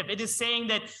initiative. It is saying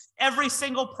that every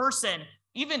single person,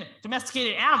 even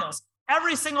domesticated animals,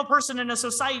 every single person in a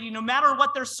society, no matter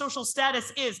what their social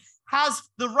status is, has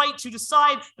the right to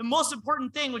decide the most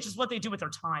important thing, which is what they do with their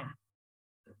time.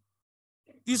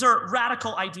 These are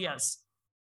radical ideas.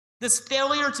 This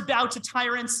failure to bow to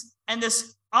tyrants and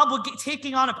this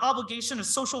taking on of obligation of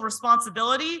social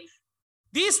responsibility,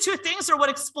 these two things are what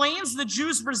explains the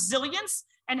Jews' resilience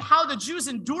and how the Jews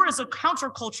endure as a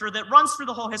counterculture that runs through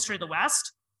the whole history of the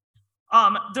West.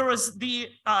 There was the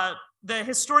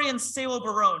historian Salo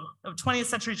Baron, a 20th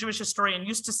century Jewish historian,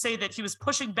 used to say that he was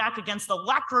pushing back against the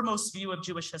lachrymose view of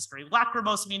Jewish history.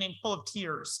 Lachrymose meaning full of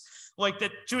tears, like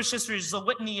that Jewish history is a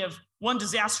litany of one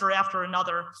disaster after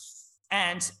another.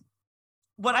 And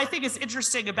what I think is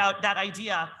interesting about that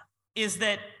idea is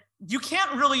that you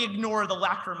can't really ignore the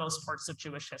lachrymose parts of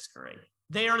Jewish history.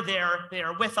 They are there, they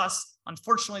are with us.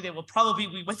 Unfortunately, they will probably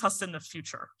be with us in the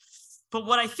future. But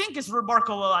what I think is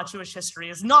remarkable about Jewish history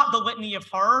is not the litany of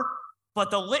horror, but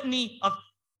the litany of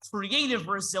creative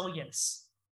resilience.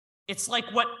 It's like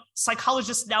what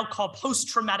psychologists now call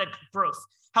post-traumatic growth.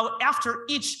 How after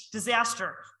each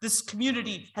disaster, this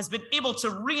community has been able to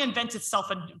reinvent itself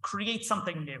and create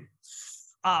something new.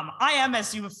 I am,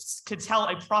 as you can tell,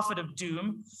 a prophet of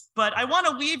doom, but I want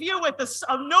to leave you with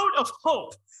a note of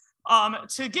hope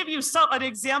to give you an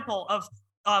example of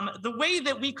the way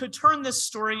that we could turn this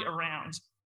story around.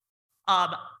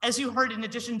 As you heard, in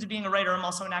addition to being a writer, I'm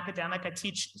also an academic. I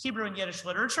teach Hebrew and Yiddish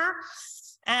literature.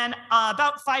 And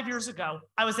about 5 years ago,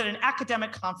 I was at an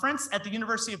academic conference at the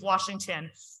University of Washington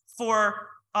for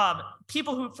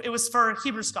it was for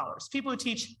Hebrew scholars, people who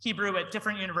teach Hebrew at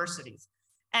different universities.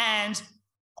 And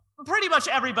pretty much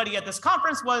everybody at this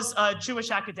conference was a Jewish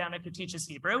academic who teaches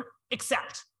Hebrew,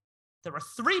 except there were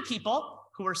 3 people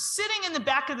who were sitting in the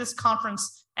back of this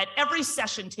conference at every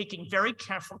session taking very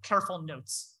careful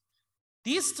notes.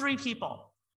 These 3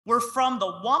 people were from the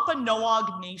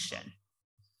Wampanoag Nation.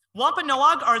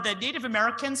 Wampanoag are the Native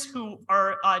Americans who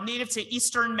are native to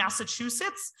eastern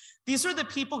Massachusetts. These are the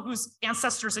people whose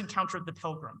ancestors encountered the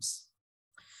Pilgrims.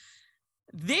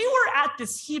 They were at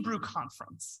this Hebrew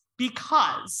conference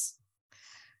because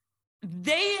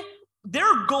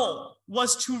their goal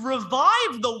was to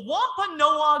revive the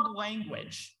Wampanoag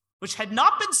language, which had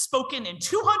not been spoken in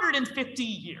 250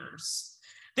 years.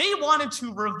 They wanted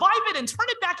to revive it and turn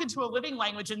it back into a living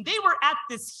language. And they were at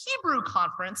this Hebrew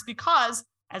conference because,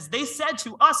 as they said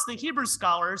to us, the Hebrew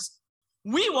scholars,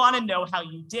 we want to know how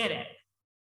you did it.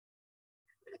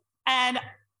 And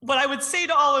what I would say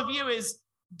to all of you is,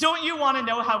 don't you want to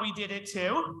know how we did it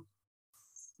too?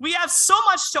 We have so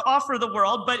much to offer the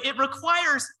world, but it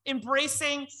requires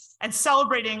embracing and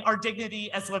celebrating our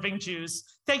dignity as living Jews.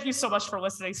 Thank you so much for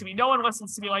listening to me. No one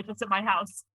listens to me like this at my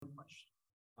house.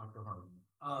 Dr. Harmon.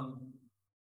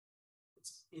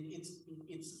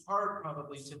 It's hard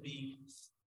probably to be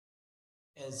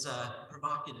as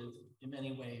provocative in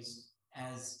many ways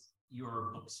as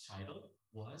your book's title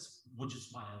was, which is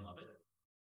why I love it.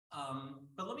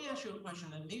 But let me ask you a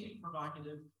question that may be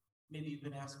provocative, maybe you've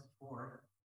been asked before.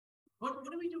 What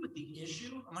do we do with the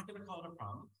issue? I'm not going to call it a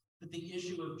problem, but the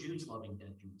issue of Jews loving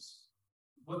dead Jews.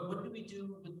 What do we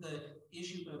do with the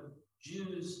issue of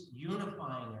Jews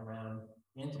unifying around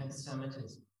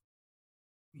anti-Semitism,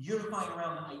 unifying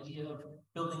around the idea of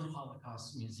building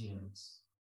Holocaust museums?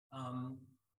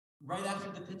 Right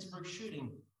after the Pittsburgh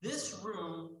shooting, this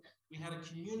room, we had a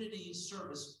community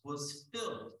service, was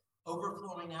filled,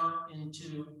 overflowing out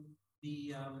into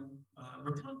the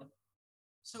rotunda.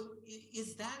 So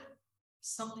is that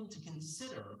something to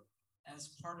consider as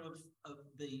part of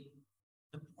the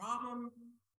problem,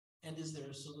 and is there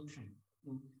a solution?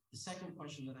 And the second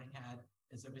question that I had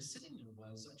as I was sitting there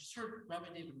was, I just heard Rabbi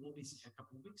David Wolbe say a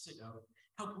couple of weeks ago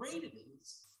how great it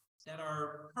is that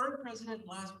our current president and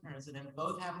last president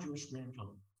both have Jewish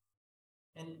grandchildren.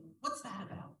 And what's that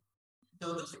about?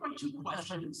 So those are my two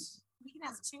questions. We can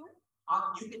ask two.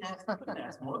 You can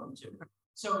ask more than two.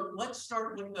 So let's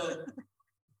start with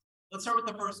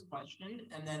the first question,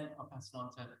 and then I'll pass it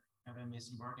on to Rabbi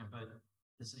Mason Barkin. But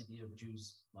this idea of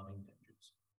Jews loving dead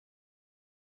Jews.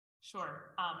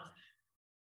 Sure.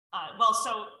 Well,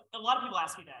 so a lot of people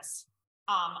ask me this.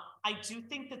 I do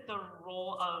think that the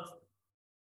role of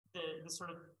the sort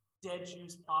of dead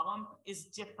Jews problem is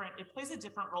different. It plays a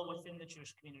different role within the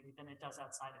Jewish community than it does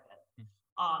outside of it.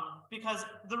 Because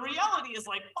the reality is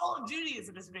like all of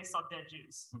Judaism is based on dead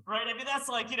Jews, right? I mean, that's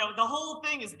like, the whole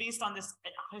thing is based on this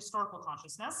historical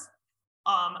consciousness.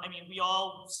 I mean, we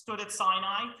all stood at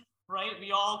Sinai, right?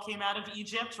 We all came out of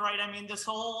Egypt, right? I mean, this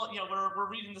whole, we're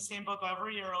reading the same book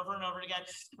every year over and over again,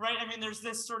 right? I mean, there's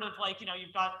this sort of like,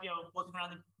 you've got, looking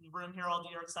around the room here, all the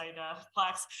York side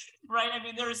plaques, right? I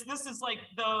mean, there's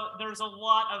a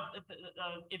lot of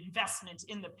investment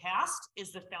in the past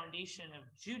is the foundation of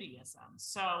Judaism.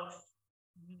 So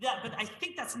but I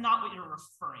think that's not what you're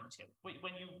referring to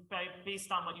when you,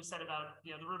 based on what you said about,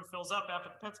 the river fills up after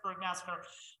the Pittsburgh massacre,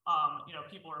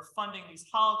 people are funding these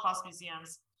Holocaust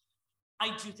museums.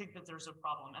 I do think that there's a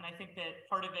problem. And I think that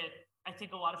part of it, I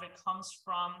think a lot of it comes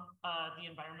from the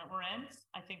environment we're in.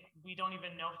 I think we don't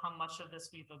even know how much of this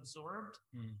we've absorbed.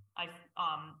 I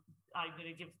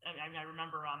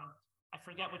remember, I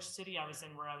forget which city I was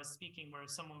in where I was speaking, where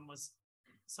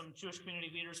some Jewish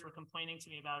community leaders were complaining to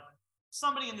me about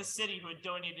somebody in the city who had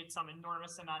donated some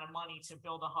enormous amount of money to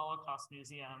build a Holocaust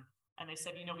museum. And they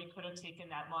said, we could have taken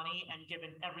that money and given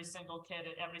every single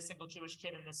Jewish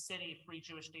kid in the city free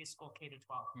Jewish day school K to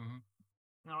 12. And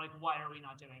they're like, why are we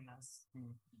not doing this?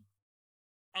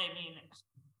 I mean,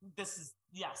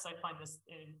 yes, I find this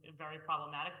very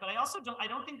problematic, but I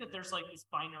don't think that there's like this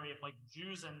binary of like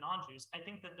Jews and non-Jews. I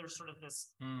think that there's sort of this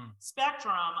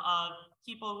spectrum of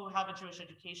people who have a Jewish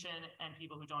education and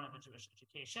people who don't have a Jewish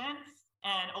education.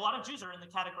 And a lot of Jews are in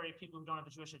the category of people who don't have a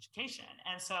Jewish education.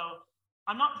 And so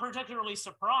I'm not particularly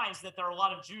surprised that there are a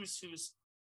lot of Jews whose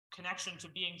connection to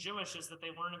being Jewish is that they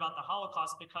learn about the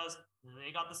Holocaust because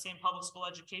they got the same public school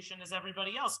education as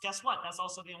everybody else. Guess what? That's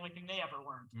also the only thing they ever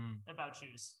learned about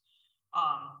Jews.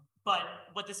 But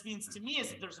what this means to me is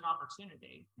that there's an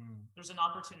opportunity. There's an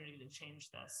opportunity to change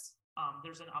this.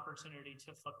 There's an opportunity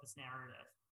to flip this narrative.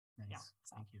 Nice. Yeah.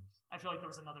 So Thank you. I feel like there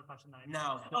was another question that I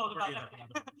No.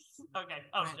 Okay.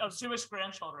 Jewish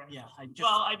grandchildren. Yeah. I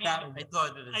thought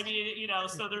that. I mean,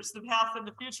 so there's the path in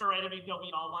the future, right? I mean, don't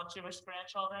we all want Jewish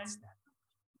grandchildren?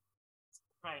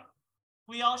 Right.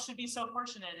 We all should be so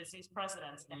fortunate as these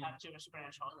presidents to have Jewish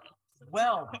grandchildren.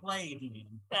 Well played,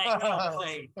 Ian. Well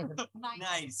played.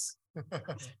 Nice.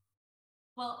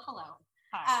 Well, hello.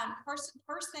 Hi.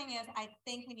 First thing is, I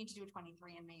think we need to do a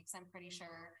 23andMe because I'm pretty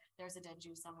sure there's a dead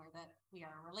Jew somewhere that we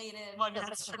are related. Well,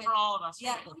 that's true for all of us.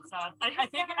 Yeah. Right? I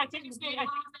think it's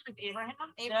Abraham.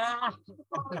 Abraham.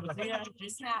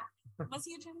 Snap. Was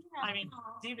he a ginger? I mean,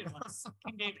 David was.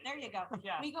 King David. There you go.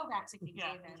 Yeah. We go back to King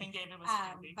David. King David was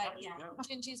King David. But yeah,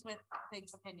 Gingy's with big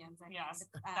opinions. Yes,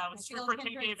 that was true for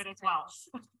King David as well.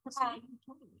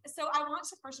 So I want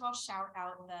to first of all shout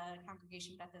out the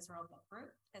Congregation Beth Israel Book Group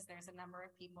because there's a number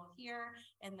of people here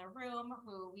in the room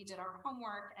who we did our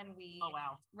homework and we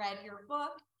read your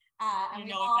book. And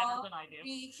you know it better than I do.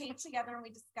 We came together and we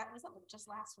discussed. Was it just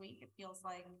last week? It feels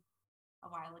like a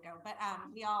while ago, but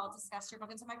we all discussed your book.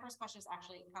 And so my first question is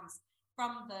actually comes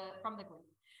from the group.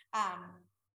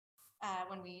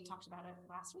 When we talked about it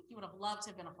last week, you would have loved to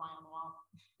have been a fly on the wall.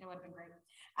 It would have been great.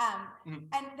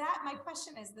 And my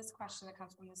question is, this question that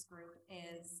comes from this group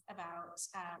is about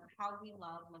how we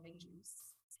love living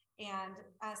Jews. And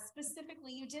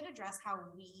specifically, you did address how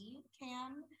we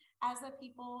can, as a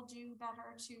people, do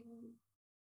better to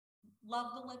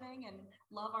love the living and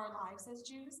love our lives as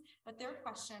Jews. But their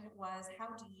question was,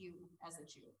 how do you, as a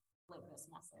Jew, live this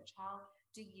message? How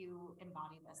do you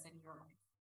embody this in your life?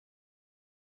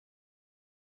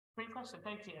 Great question.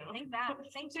 Thank you.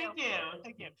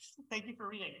 Thank you. Thank you for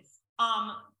reading.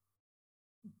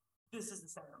 This is the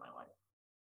center of my life.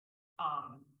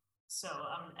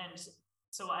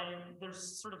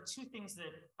 There's sort of two things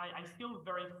that I feel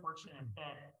very fortunate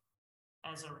that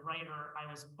as a writer, I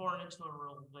was born into a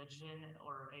religion,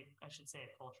 or I should say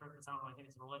a culture, because I don't really think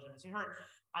it's a religion. As you heard,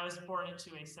 I was born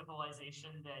into a civilization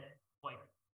that like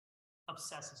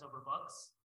obsesses over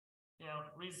books.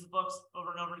 reads the books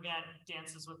over and over again,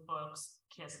 dances with books,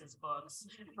 kisses books,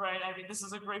 right? I mean, this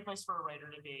is a great place for a writer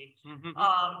to be.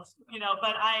 But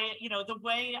the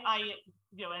way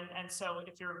and so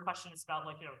if your question is about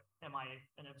am I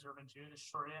an observant Jew? The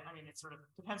short, I mean, it sort of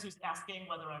depends who's asking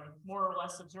whether I'm more or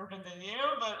less observant than you,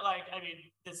 but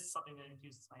this is something that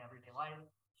infuses my everyday life.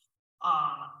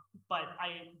 But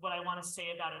what I want to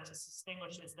say about it to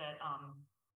distinguish is that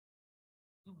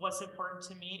what's important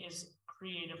to me is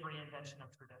creative reinvention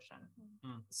of tradition.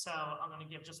 So I'm going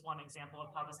to give just one example of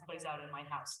how this plays out in my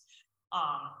house.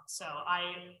 So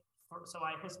I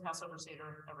host Passover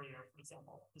Seder every year, for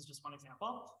example. This is just one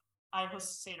example. I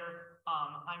host Seder.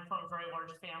 I'm from a very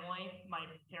large family. My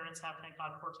parents have, thank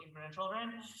God, 14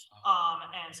 grandchildren.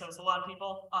 And so it's a lot of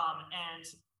people. And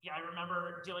I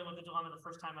remember dealing with the dilemma the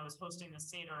first time I was hosting the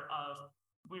Seder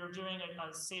we were doing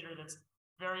a Seder that's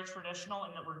very traditional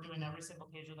in that we're doing every single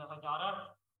page of the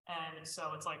Haggadah. And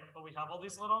so it's we have all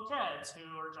these little kids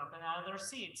who are jumping out of their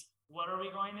seats. What are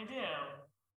we going to do?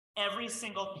 Every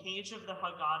single page of the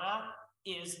Haggadah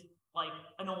is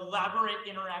an elaborate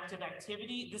interactive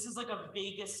activity. This is like a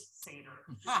Vegas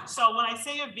Seder. So when I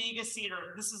say a Vegas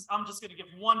Seder, I'm just going to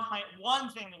give one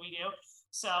thing that we do.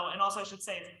 So, and also I should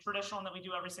say it's traditional that we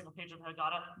do every single page of the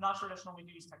Haggadah. Not traditional, we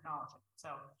do use technology. So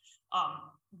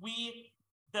we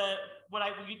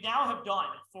now have done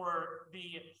for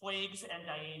the plagues and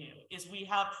Dayenu is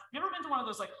have you ever been to one of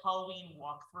those Halloween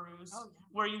walkthroughs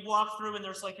where you walk through and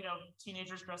there's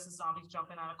teenagers dressed as zombies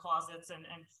jumping out of closets and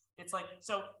it's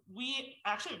so we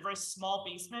actually have a very small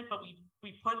basement, but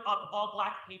we put up all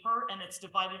black paper and it's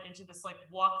divided into this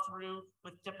walkthrough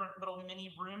with different little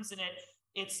mini rooms in it.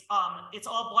 It's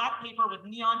all black paper with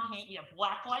neon paint. We have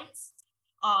black lights.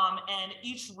 And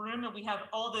each room that we have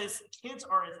all these kids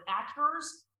are as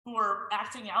actors who are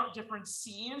acting out different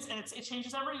scenes, and it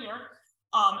changes every year.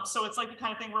 So it's the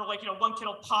kind of thing where one kid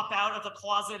will pop out of the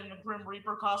closet in a Grim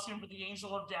Reaper costume for the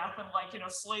Angel of Death and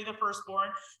slay the firstborn.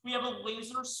 We have a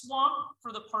laser swamp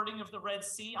for the parting of the Red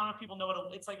Sea. I don't know if people know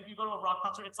what it's like. If you go to a rock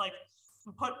concert, it's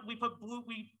we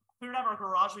cleared out our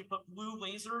garage. We put blue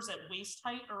lasers at waist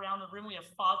height around the room. We have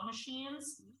fog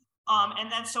machines.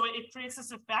 And then so it creates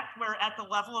this effect where at the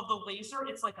level of the laser,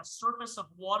 it's like a surface of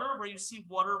water where you see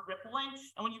water rippling.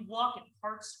 And when you walk, it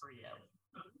parts for you.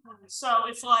 So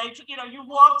it's you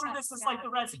walk through this is the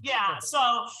Red Sea. Yeah. So,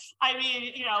 I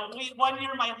mean, one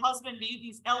year my husband made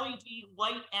these LED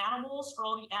light animals for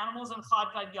all the animals in Chad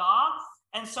Gadya.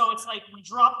 And so it's we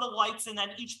drop the lights and then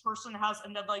each person has,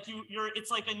 and then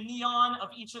it's a neon of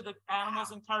each of the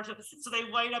animals and characters. So they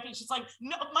light up each. It's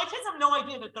no, my kids have no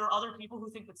idea that there are other people who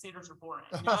think that Seders are boring.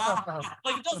 It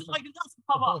doesn't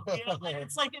come up.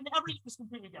 It's and every year is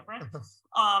completely different.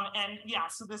 And yeah,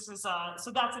 so this is,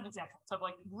 so that's an example of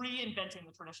reinventing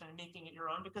the tradition and making it your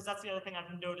own, because that's the other thing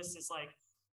I've noticed is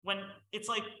when it's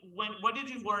what did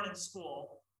you learn in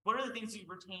school? What are the things you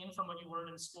retained from what you learned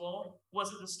in school?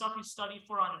 Was it the stuff you studied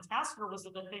for on a test, or was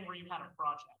it the thing where you had a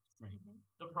project?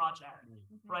 The project,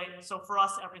 right? So for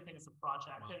us, everything is a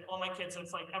project. And all my kids,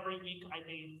 it's every week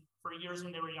for years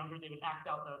when they were younger, they would act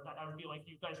out I would be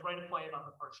you guys write a play about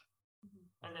the Parsha.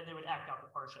 And then they would act out the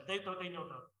Parsha. They know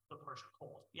the Parsha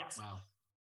cold. Yes. Wow.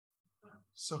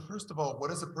 So first of all,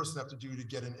 what does a person have to do to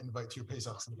get an invite to your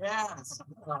Pesach? Yes.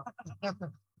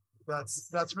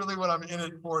 That's really what I'm in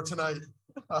it for tonight.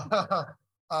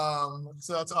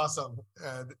 So that's awesome.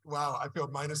 And wow, I feel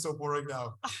mine is so boring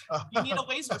now. You need a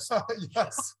laser sword.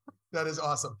 Yes, that is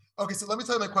awesome. Okay, so let me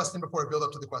tell you my question before I build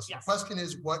up to the question. Yes. The question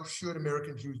is, what should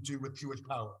American Jews do with Jewish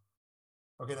power?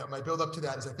 Okay, now my build up to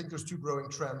that is I think there's two growing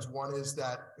trends. One is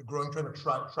that the growing trend of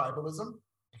tribalism,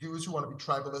 Jews who want to be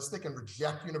tribalistic and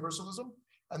reject universalism,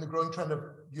 and the growing trend of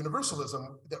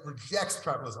universalism that rejects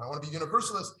tribalism. I want to be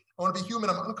universalist. I want to be human.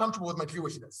 I'm uncomfortable with my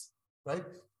Jewishness, right?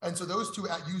 And so those two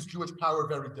use Jewish power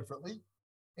very differently.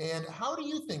 And how do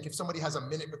you think, if somebody has a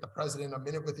minute with the president, a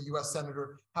minute with the US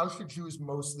senator, how should Jews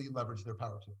mostly leverage their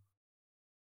power to?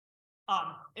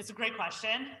 It's a great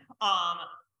question.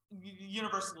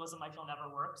 Universalism, I feel,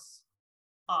 never works.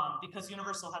 Because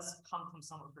universal has to come from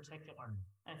someone particular.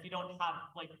 And if you don't have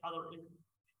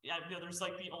there's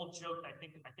the old joke, I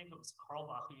think it was Karl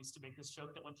Bach who used to make this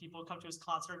joke that when people come to his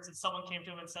concerts and someone came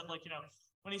to him and said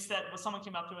when someone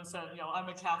came up to him and said, I'm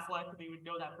a Catholic, they would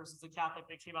know that person's a Catholic.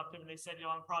 They came up to him and they said,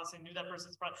 I'm Protestant, knew that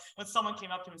person's Protestant. When someone came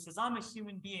up to him and says, I'm a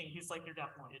human being, he's like, you're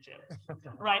definitely a Jew,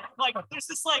 right? Like, there's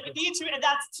this need to, and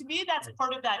to me, that's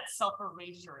part of that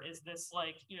self-erasure is this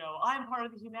I'm part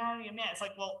of the humanity of man. It's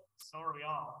like, well, so are we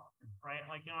all, right?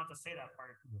 Like, you don't have to say that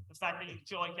part. The fact that you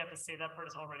feel like you have to say that part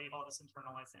is already all this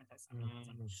internalized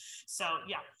anti-Semitism. So,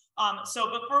 yeah. So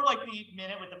before the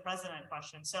minute with the president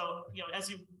question, so as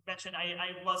you mentioned, I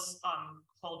was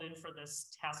called in for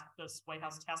this White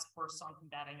House task force on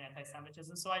combating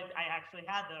anti-Semitism. So I actually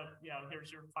had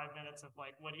here's your 5 minutes of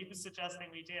what are you suggesting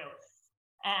we do?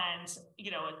 And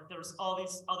there's all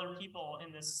these other people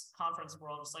in this conference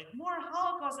world, just like more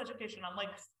Holocaust education. I'm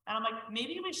like,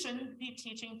 maybe we shouldn't be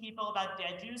teaching people about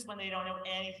dead Jews when they don't know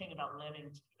anything about living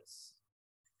Jews.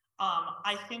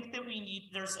 I think that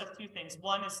there's a few things.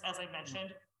 One is, as I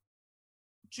mentioned,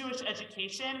 Jewish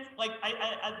education. Like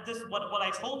what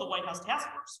I told the White House task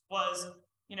force was,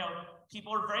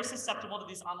 people are very susceptible to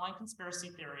these online conspiracy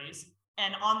theories.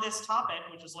 And on this topic,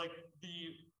 which is like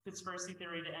the conspiracy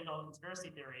theory to end all conspiracy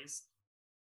theories,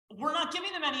 we're not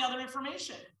giving them any other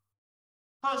information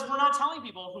because we're not telling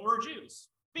people who are Jews.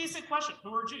 Basic question,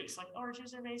 who are Jews? Like, are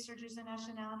Jews a race, or Jews a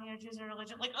nationality, or Jews a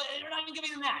religion? Like, you're not even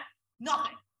giving them that.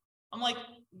 Nothing. I'm like,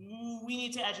 we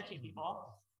need to educate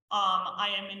people. I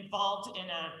am involved in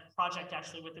a project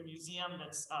actually with a museum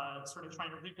that's sort of trying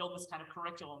to rebuild this kind of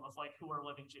curriculum of who are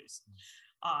living Jews.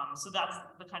 So that's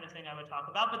the kind of thing I would talk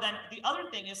about. But then the other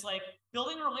thing is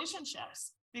building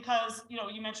relationships, because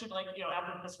you mentioned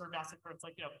after the Christopher massacre, it's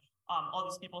all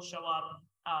these people show up.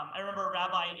 I remember a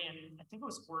rabbi in, I think it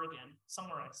was Oregon,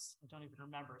 somewhere else, I don't even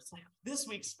remember. It's this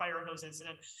week's fire hose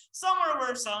incident, somewhere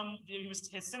where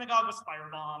his synagogue was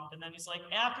firebombed, and then he's like,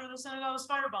 after the synagogue was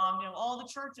firebombed, all the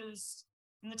churches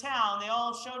in the town, they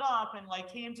all showed up and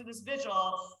came to this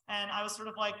vigil, and I was sort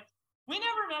of like, we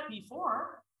never met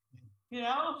before,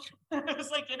 it was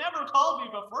like, you never called me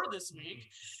before this week,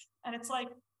 and it's like,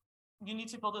 you need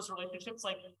to build those relationships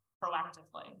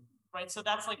proactively. Right. So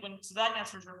that's so that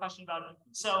answers your question about,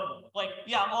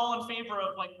 yeah, I'm all in favor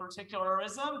of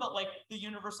particularism, but the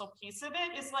universal piece of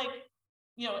it is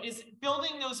is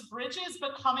building those bridges,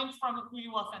 but coming from who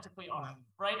you authentically are,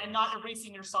 right? And not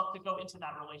erasing yourself to go into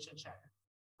that relationship,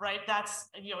 right? That's,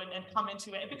 and come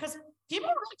into it, because people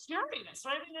are really curious,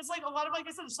 right? I mean, it's a lot of, I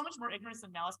said, there's so much more ignorance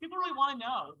than malice. People really want to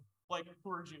know,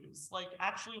 who are Jews,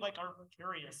 actually are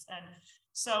curious. And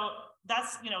so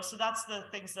that's, so that's the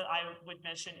things that I would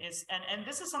mention is, and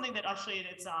this is something that actually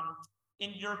it's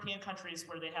in European countries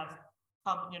where they have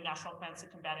national plans to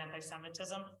combat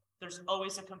anti-Semitism. There's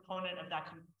always a component of that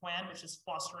plan, which is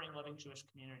fostering living Jewish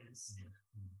communities.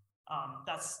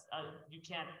 That's, you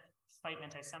can't fight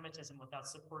anti-Semitism without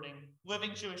supporting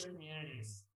living Jewish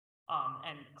communities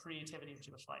and creativity of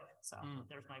Jewish life. So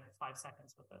there's my 5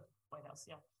 seconds with the White House.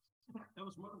 Yeah. That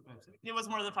was more than 5 seconds. It was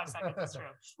more than 5 seconds, that's true.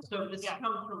 So this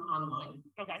comes from online.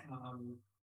 Okay.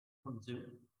 From Zoom.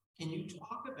 Can you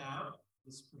talk about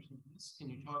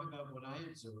what I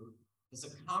observed as a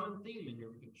common theme in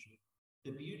your picture,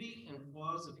 the beauty and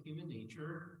flaws of human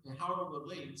nature, and how it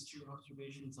relates to your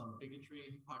observations on bigotry,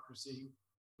 hypocrisy,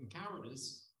 and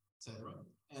cowardice, etc.,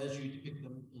 as you depict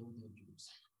them in the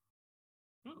Jews?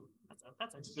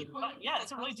 That's a deep cut. Yeah,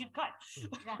 it's a really deep cut.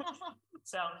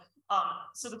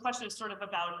 So the question is sort of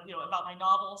about about my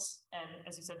novels, and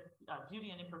as you said, beauty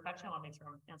and imperfection. I want to make sure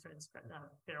I'm answering this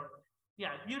fairly.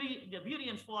 Yeah, beauty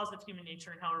and flaws of human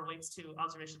nature, and how it relates to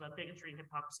observations about bigotry,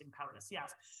 hypocrisy, and cowardice.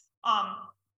 Yes.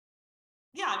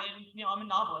 Yeah, I mean, I'm a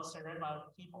novelist. I write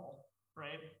about people,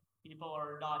 right? People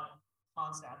are not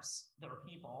concepts; they're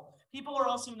people. People are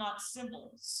also not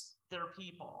symbols; they're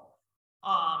people.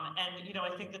 And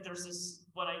I think that there's this,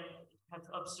 what I have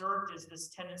observed is this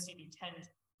tendency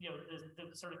to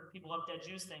the sort of people love dead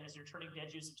Jews thing is you're turning dead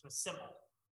Jews into a symbol,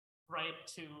 right?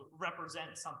 To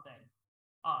represent something,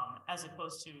 as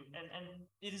opposed to, and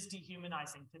it is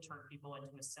dehumanizing to turn people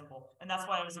into a symbol. And that's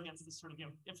why I was against this sort of,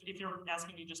 if you're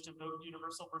asking me just to vote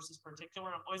universal versus particular,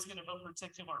 I'm always going to vote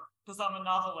particular because I'm a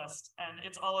novelist and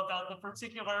it's all about the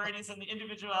particularities and the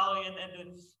individuality and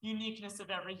the uniqueness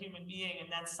of every human being. And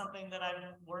that's something that I've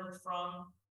learned from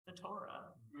the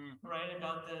Torah, right?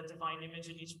 About the divine image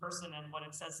in each person and what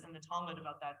it says in the Talmud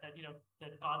about that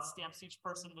God stamps each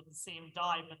person with the same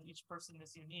die, but each person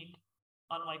is unique.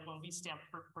 Unlike when we stamp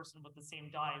per person with the same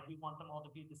die, we want them all to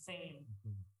be the same.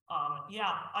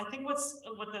 Yeah, I think what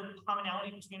the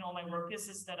commonality between all my work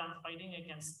is that I'm fighting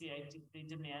against the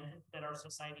demand that our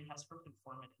society has for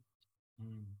conformity.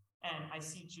 And I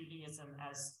see Judaism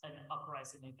as an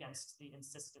uprising against the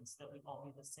insistence that we all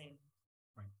be the same.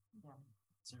 Right. Yeah.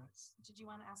 Did you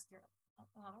want to ask your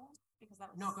another one? Because that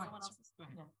was No, go ahead. someone else's. Go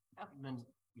ahead. Yeah. Okay.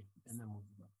 And then we'll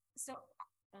do that. So,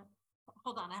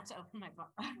 hold on, I have to open my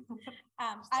book. I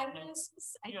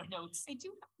You have notes. I do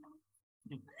have notes.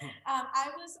 I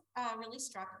was really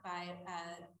struck by,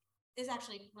 is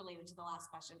actually related to the last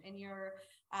question. In your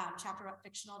chapter about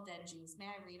fictional dead Jews, may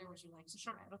I read, or would you like to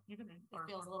Sure, share it? you can read. It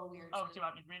feels a little weird. Oh, to- do you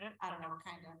want me to read it? I don't know,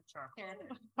 kind of. Sure. Here,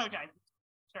 Okay,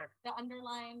 sure. the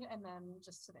underlined and then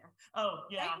just to there. Oh,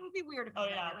 yeah. It would be weird if Oh, you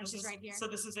read yeah. it when she's right here. So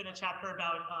this is in a chapter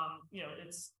about,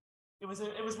 it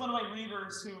was one of my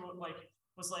readers who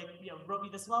wrote me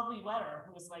this lovely letter,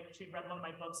 who was like, she'd read one of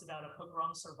my books about a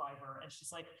pogrom survivor. And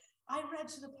she's like, I read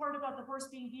to the part about the horse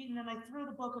being beaten and I threw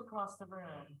the book across the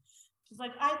room. She's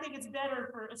like, I think it's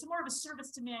more of a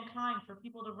service to mankind for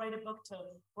people to write a book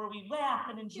where we laugh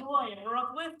and enjoy and we're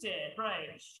uplifted,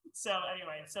 right? So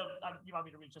anyway, you want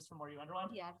me to read just from where you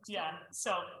underlined? Yeah. Yeah,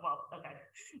 okay.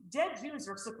 Dead Jews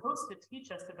are supposed to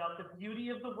teach us about the beauty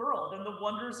of the world and the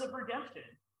wonders of redemption.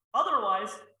 Otherwise,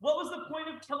 what was the point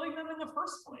of killing them in the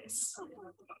first place?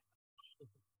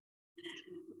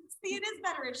 See, it is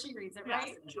better if she reads it, Yes.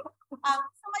 right? So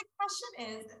my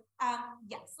question is,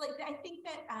 yes, like I think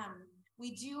that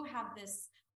we do have this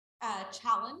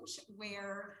challenge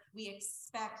where we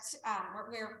expect,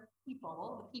 where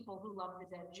the people who love the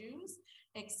dead Jews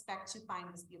expect to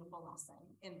find this beautiful lesson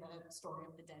in the story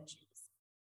of the dead Jews.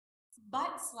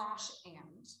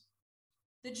 And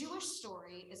the Jewish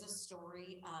story is a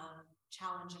story of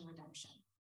challenge and redemption.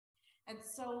 And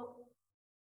so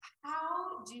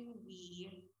how do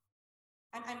we,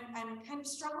 I'm kind of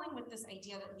struggling with this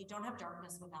idea that you don't have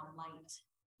darkness without light.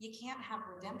 You can't have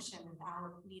redemption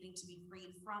without needing to be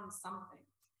freed from something.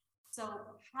 So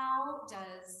how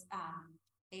does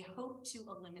a hope to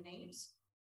eliminate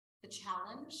the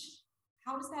challenge,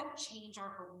 how does that change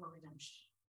our hope for redemption?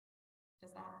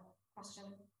 Does that question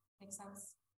make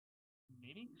sense?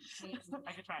 Maybe. Maybe.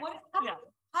 I could try. How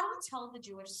do we tell the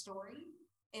Jewish story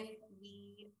if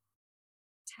we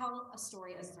tell a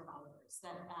story as survivors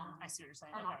that I see what you're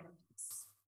saying. are not Okay. in peace?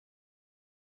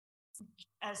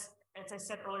 As I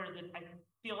said earlier, that I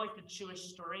feel like the Jewish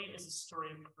story is a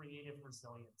story of creative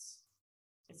resilience.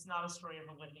 It's not a story of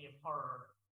a litany of horror.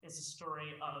 It's a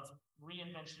story of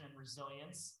reinvention and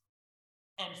resilience,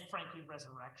 and frankly,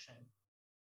 resurrection.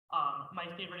 My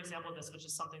favorite example of this, which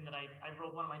is something that I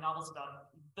wrote one of my novels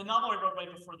about. The novel I wrote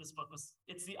right before this book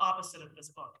it's the opposite of this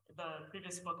book. The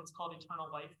previous book is called Eternal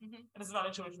Life, and it's about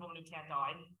a Jewish woman who can't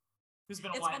die, who's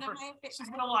been alive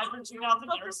for 2,000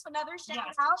 years. Another shout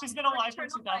Yes, out. she's been alive for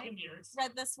Eternal 2,000 Life. years.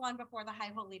 Read this one before the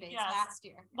High Holy Days Yes. last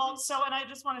year. Well, and I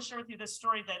just want to share with you this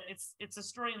story that it's a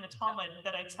story in the Talmud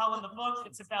that I tell in the book.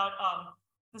 It's about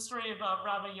the story of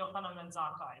Rabbi Yochanan ben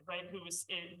Zakkai, right, who was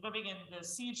living in the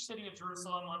siege city of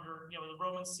Jerusalem under the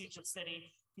Roman siege of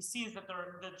city. He sees that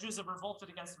the Jews have revolted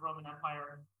against the Roman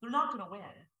Empire. They're not going to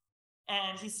win,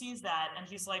 and he sees that, and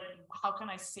he's like, "How can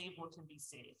I save what can be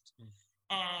saved?"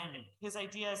 And his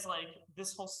idea is like,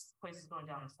 this whole place is going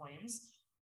down in flames.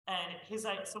 And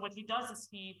so what he does is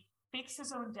he fakes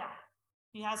his own death.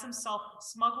 He has himself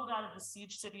smuggled out of the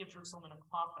siege city of Jerusalem in a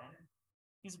coffin.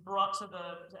 He's brought to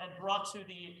the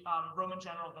Roman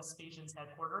general Vespasian's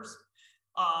headquarters.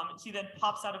 He then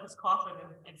pops out of his coffin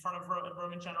in front of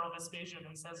Roman general Vespasian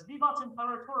and says, "Vivat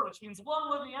Imperator," which means "Long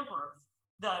live the emperor."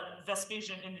 The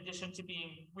Vespasian, in addition to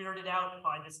being weirded out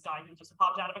by this guy who just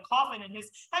popped out of a coffin in his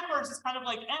headquarters, is kind of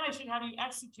like, "And I should have you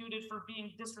executed for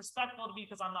being disrespectful to me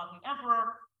because I'm not the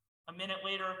emperor." A minute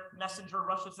later, messenger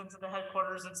rushes into the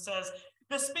headquarters and says,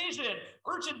 "Vespasian,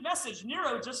 urgent message,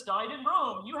 Nero just died in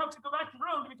Rome. You have to go back to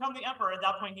Rome to become the emperor." At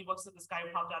that point, he looks at this guy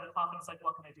who popped out of the coffin and is like,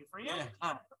 "What can I do for you?"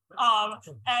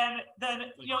 And then,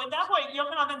 at that point,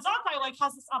 Yochanan ben Zakkai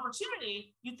has this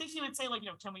opportunity. You'd think he would say,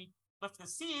 "Can we lift the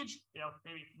siege,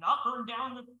 maybe not burn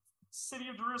down the city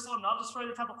of Jerusalem, not destroy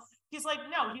the temple?" He's like,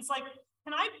 no, he's like,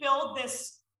 "Can I build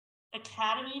this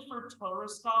academy for Torah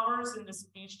scholars in this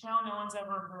beach town no one's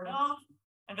ever heard of?"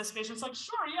 And Vespasian's like,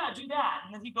 "Sure, yeah, do that."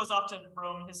 And then he goes off to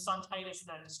Rome. His son Titus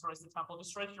then destroys the temple,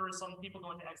 destroys Jerusalem. People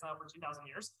go into exile for 2,000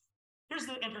 years. Here's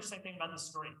the interesting thing about this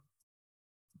story.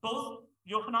 Both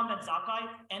Yochanan ben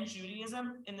Zakkai and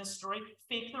Judaism in this story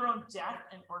fake their own death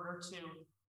in order to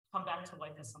come back to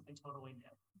life as something totally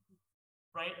new,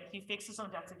 right? He fakes his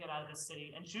own death to get out of the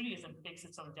city, and Judaism fakes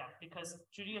its own death because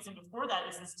Judaism before that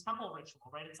is this temple ritual,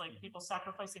 right? It's like people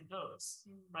sacrificing goats,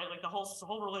 right? Like the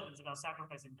whole religion is about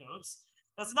sacrificing goats.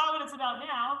 That's not what it's about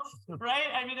now,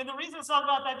 right? I mean, and the reason it's not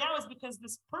about that now is because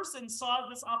this person saw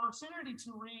this opportunity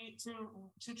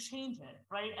to change it,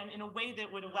 right? And in a way that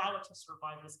would allow it to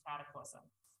survive this cataclysm.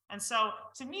 And so,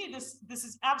 to me, this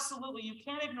is absolutely, you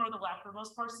can't ignore the laughter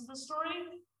most parts of the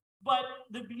story, But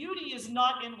the beauty is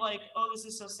not in like, oh, this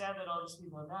is so sad that all these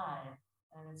people die.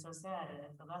 And it's so sad. And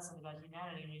it's a lesson about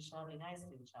humanity. We shall be nice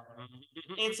to each other.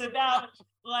 It's about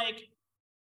like,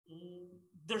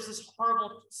 there's this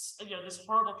horrible, this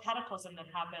horrible cataclysm that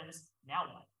happens. Now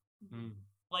what? Mm.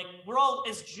 Like we're all,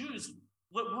 as Jews,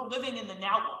 we're living in the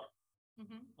now what?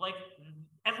 Mm-hmm. Like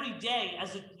every day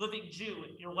as a living Jew,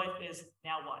 your life is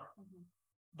now what? Mm-hmm.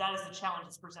 That is the challenge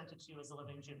that's presented to you as a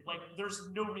living Jew. Like there's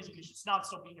no reason you should not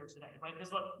still be here today, right? This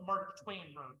is what Mark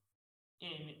Twain wrote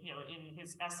in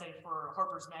his essay for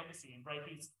Harper's Magazine, right?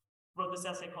 He's wrote this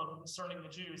essay called Concerning the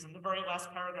Jews. In the very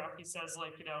last paragraph, he says,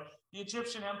 like, the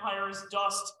Egyptian empire is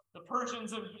dust, the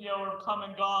Persians have, have come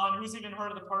and gone. Who's even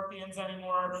heard of the Parthians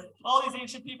anymore? All these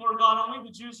ancient people are gone, only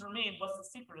the Jews remain. What's the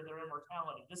secret of their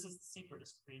immortality? This is the secret,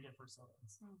 is created for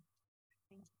souls.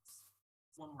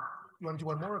 One more. You want to do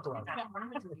one more or go on?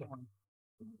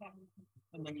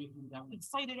 And then you can down.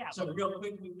 Excited out. So real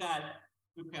quick, we've got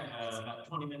about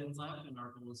 20 minutes left, and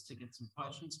our goal is to get some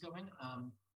questions going.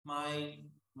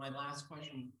 My last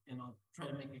question, and I'll try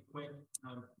to make it quick.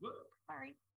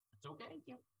 Sorry. It's okay. Thank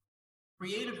you.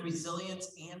 Creative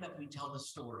resilience and that we tell the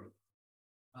story.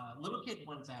 Little kid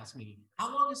once asked me,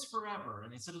 how long is forever?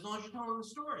 And I said, as long as you're telling the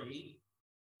story,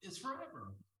 it's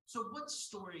forever. So what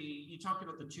story, you talked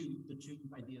about the two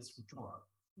ideas from Torah.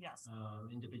 Yes.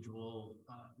 Individual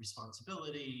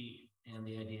responsibility and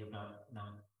the idea about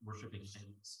not worshiping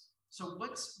things. So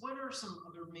what are some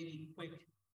other maybe quick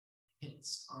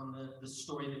hits on the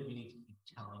story that we need to keep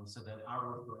telling so that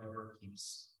our forever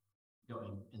keeps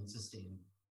going and sustaining?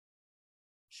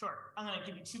 Sure. I'm going to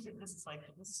give you two. This is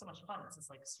so much fun. This is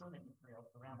like sermon material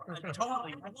for Rambo.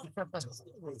 Totally.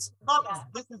 Love that.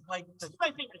 This is like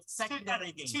my favorite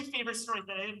secondary game. Two favorite stories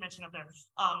that I didn't mention up there.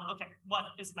 Okay. One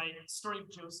is my story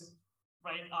of Joseph,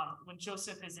 right? When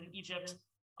Joseph is in Egypt,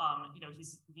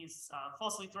 he's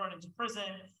falsely thrown into prison.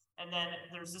 And then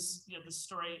there's this, the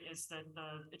story is that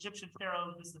the Egyptian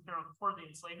Pharaoh, this is the Pharaoh before the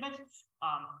enslavement.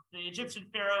 The Egyptian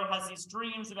Pharaoh has these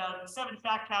dreams about 7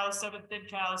 fat cows, 7 thin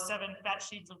cows, 7 fat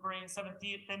sheets of grain, 7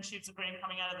 thin sheets of grain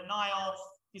coming out of the Nile.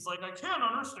 He's like, I can't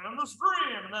understand this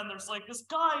dream. And then there's like this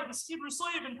guy, this Hebrew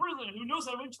slave in prison who knows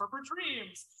how to interpret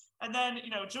dreams. And then,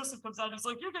 Joseph comes out and he's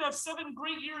like, you're going to have 7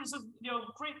 great years of,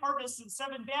 great harvests and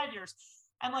 7 bad years.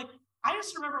 And like, I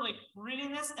just remember like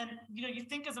reading this and, you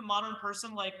think as a modern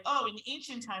person, like, oh, in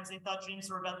ancient times, they thought dreams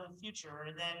were about the future.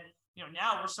 And then,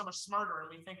 now we're so much smarter and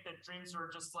we think that dreams are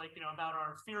just like, about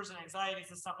our fears and anxieties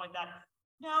and stuff like that.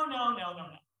 No.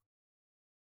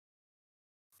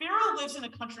 Pharaoh lives in a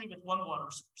country with one water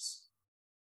source.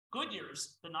 Good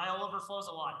years, the Nile overflows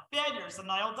a lot. Bad years, the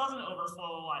Nile doesn't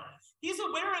overflow a lot. He's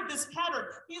aware of this pattern.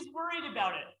 He's worried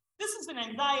about it. This is an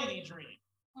anxiety dream.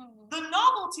 The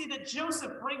novelty that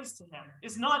Joseph brings to him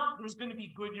is not there's going to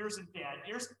be good years and bad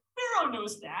years. Pharaoh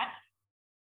knows that.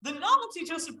 The novelty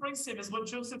Joseph brings to him is what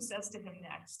Joseph says to him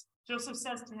next. Joseph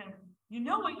says to him, you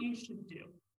know what you should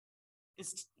do?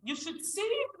 Is you should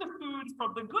save the food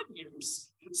from the good years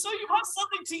so you have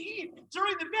something to eat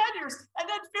during the bad years. And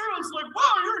then Pharaoh's like,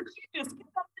 wow, you're a genius.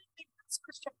 It's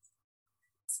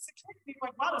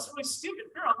like, wow, that's really stupid.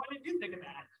 Pharaoh, why did you think of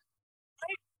that?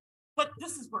 Right? But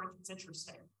this is where it gets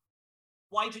interesting.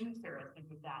 Why didn't Pharaoh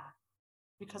think of that?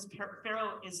 Because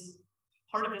Pharaoh is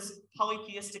part of this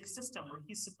polytheistic system where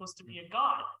he's supposed to be a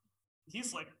god.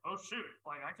 He's like, oh shoot,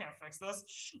 like I can't fix this,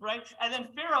 right? And then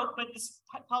Pharaoh, but this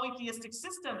polytheistic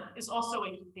system is also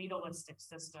a fatalistic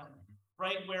system,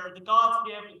 right? Where the gods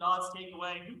give, the gods take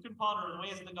away. Who can ponder the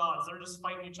ways of the gods? They're just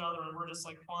fighting each other and we're just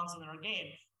like pawns in their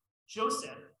game.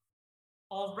 Joseph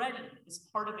already is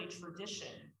part of a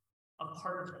tradition of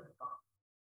partnership with God.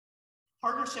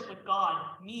 Partnership with God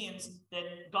means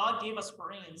that God gave us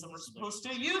brains and we're supposed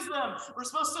to use them. We're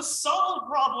supposed to solve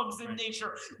problems in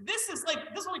nature. This is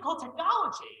what we call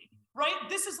technology, right?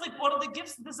 This is like one of the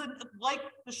gifts. This is like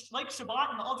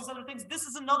Shabbat and all these other things. This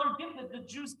is another gift that the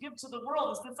Jews give to the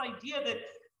world, is this idea that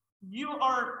you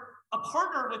are a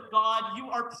partner with God. You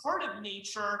are part of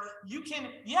nature. You can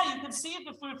save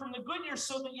the food from the good years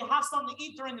so that you have something to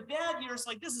eat during the bad years.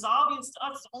 Like this is obvious to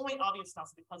us. It's only obvious to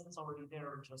us because it's already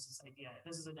there in Joseph's idea.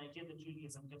 This is an idea that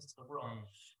Judaism gives to the world.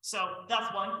 So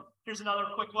that's one. Here's another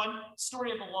quick one.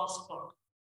 Story of the lost book.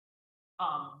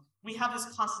 We have this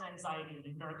constant anxiety in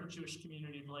the American Jewish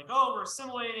community. Like, oh, we're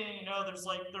assimilating.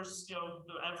 There's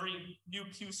every new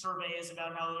Pew survey is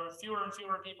about how there are fewer and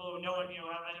fewer people who know what, have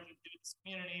anything to do with this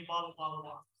community, blah, blah, blah,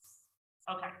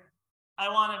 blah. Okay. I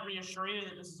want to reassure you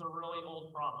that this is a really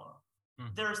old problem.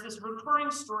 There's this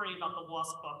recurring story about the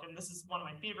lost book, and this is one of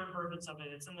my favorite versions of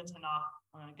it. It's in the Tanakh.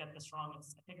 I'm gonna get this wrong. I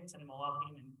think it's in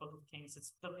Malachim and Book of Kings.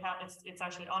 It's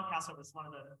actually on Passover. It's one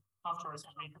of the Haftarahs.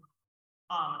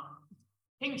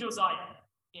 King Josiah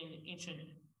in ancient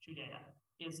Judea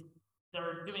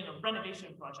they're doing a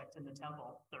renovation project in the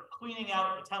temple. They're cleaning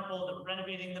out the temple, they're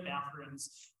renovating the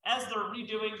bathrooms. As they're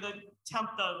redoing the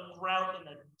grout and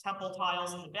the temple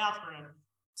tiles in the bathroom,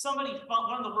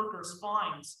 one of the workers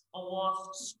finds a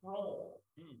lost scroll.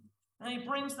 And he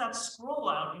brings that scroll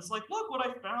out. He's like, look what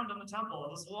I found in the temple,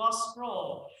 this lost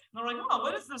scroll. And they're like, oh,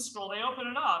 what is this scroll? They open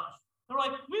it up. They're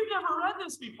like, we've never read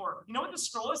this before. You know what the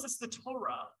scroll is? It's the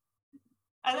Torah.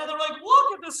 And then they're like,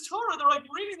 look at this Torah. They're like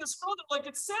reading the scroll. They're like,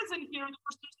 it says in here that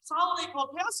there's this holiday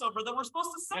called Passover that we're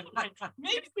supposed to celebrate.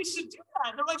 Maybe we should do that.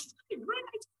 And they're like,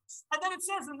 great. And then it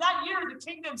says in that year, the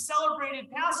kingdom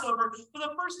celebrated Passover for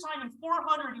the first time in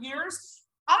 400 years.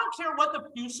 I don't care what the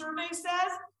Pew Survey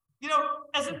says. You know,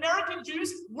 as American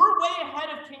Jews, we're way ahead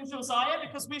of King Josiah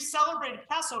because we've celebrated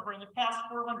Passover in the past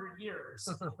 400 years.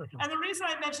 And the reason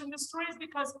I mention this story is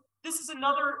because this is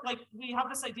another, like, we have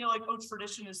this idea like, oh,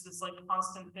 tradition is this like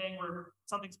constant thing where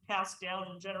something's passed down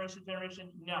from generation to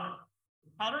generation. No.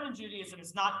 The pattern in Judaism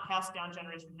is not passed down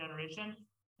generation to generation.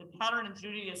 The pattern in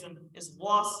Judaism is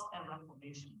loss and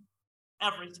reclamation.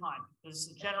 Every time. There's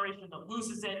a generation that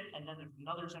loses it, and then there's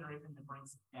another generation that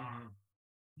brings it back.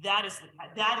 That is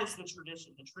the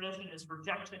tradition. The tradition is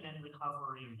rejection and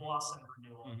recovery, loss and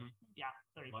renewal. Yeah,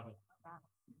 there you go.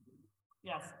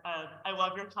 Yes, I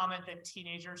love your comment that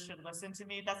teenagers should listen to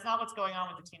me. That's not what's going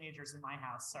on with the teenagers in my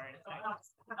house. Sorry.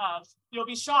 You'll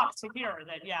be shocked to hear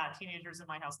that, yeah, teenagers in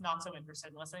my house not so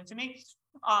interested in listening to me.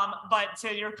 But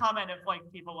to your comment of like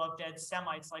people love dead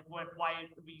Semites, like why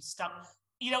we stuck.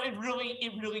 You know, it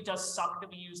really does suck that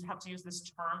we have to use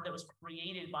this term that was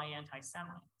created by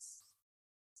anti-Semites.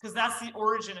 Because that's the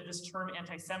origin of this term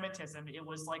anti-Semitism. It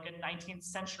was like a 19th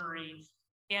century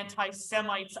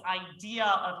anti-Semites idea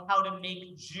of how to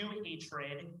make Jew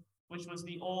hatred, which was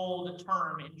the old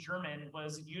term in German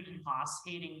was Judenhass,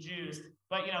 hating Jews.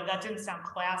 But you know, that didn't sound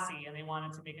classy and they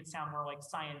wanted to make it sound more like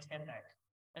scientific.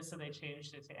 And so they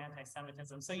changed it to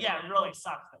anti-Semitism. So yeah, it really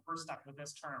sucks that we're stuck with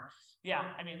this term.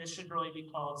 Yeah, I mean, this should really be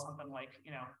called something like,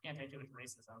 you know, anti-Jewish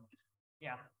racism.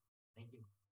 Yeah. Thank you.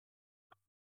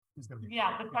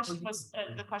 Yeah, the question was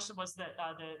that the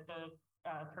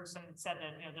person said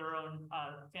that, you know, their own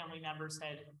family members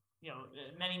had, you know,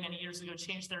 many years ago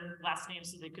changed their last name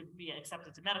so they could be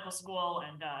accepted to medical school.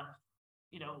 And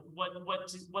you know, what do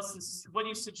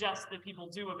you suggest that people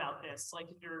do about this? Like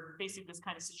if you're facing this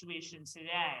kind of situation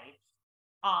today.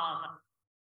 I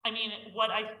mean,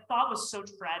 what I thought was so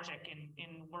tragic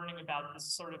in learning about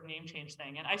this sort of name change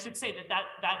thing, and I should say that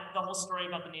the whole story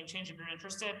about the name change, if you're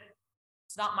interested,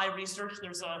 it's not my research.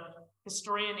 There's a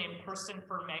historian named Kirsten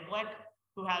Vermeglich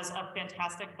who has a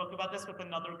fantastic book about this with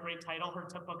another great title. Her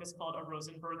book is called A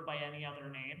Rosenberg by Any Other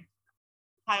Name.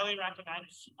 Highly recommend.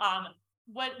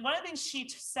 One of the things she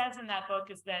says in that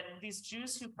book is that these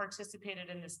Jews who participated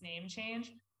in this name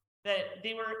change, that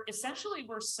they were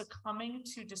succumbing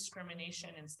to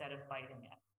discrimination instead of fighting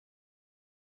it.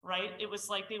 Right? It was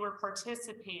like they were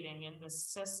participating in the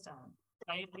system.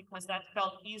 Right? Because that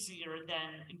felt easier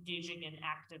than engaging in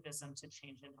activism to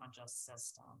change an unjust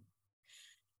system.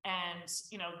 And,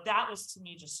 you know, that was to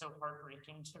me just so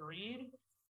heartbreaking to read.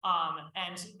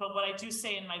 But what I do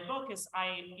say in my book is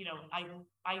I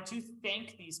do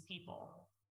thank these people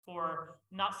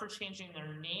not for changing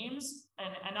their names.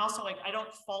 And also, like, I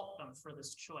don't fault them for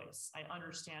this choice. I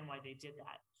understand why they did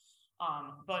that.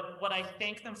 But what I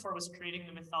thank them for was creating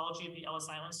the mythology of the Ellis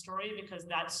Island story, because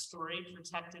that story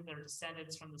protected their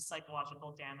descendants from the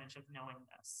psychological damage of knowing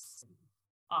this.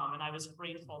 And I was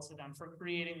grateful to them for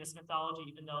creating this mythology,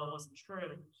 even though it wasn't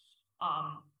true.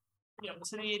 You know,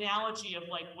 to the analogy of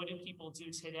like, what do people do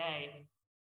today?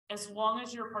 As long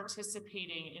as you're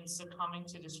participating in succumbing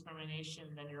to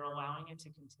discrimination, then you're allowing it to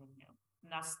continue.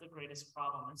 And that's the greatest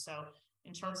problem. And so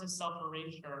in terms of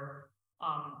self-erasure,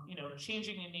 you know,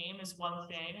 changing a name is one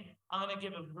thing. I'm going to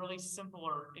give a really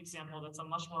simpler example that's a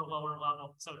much more lower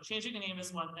level. So changing a name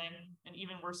is one thing. An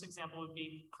even worse example would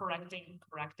be correcting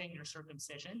your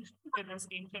circumcision. In this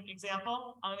ancient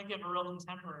example, I'm going to give a real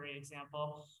contemporary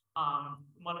example.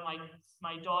 One of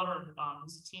my daughter,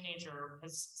 who's a teenager,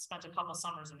 has spent a couple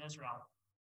summers in Israel.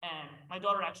 And my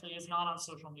daughter actually is not on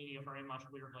social media very much,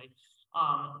 weirdly.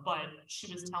 But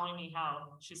she was telling me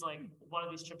how she's like, one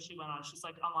of these trips she went on, she's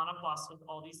like, I'm on a bus with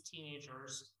all these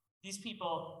teenagers. These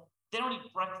people, they don't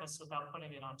eat breakfast without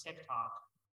putting it on TikTok.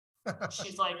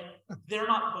 She's like, they're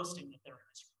not posting that they're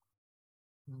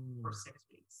in Israel for 6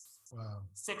 weeks. Wow.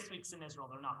 6 weeks in Israel,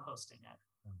 they're not posting it.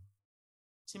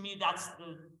 To me, that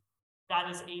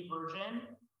is a version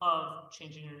of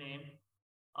changing your name,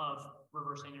 of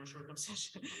reversing your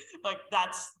circumcision. Like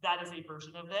that is a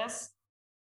version of this.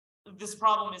 This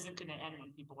problem isn't going to end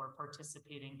when people are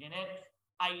participating in it.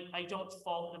 I don't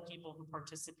fault the people who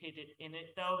participated in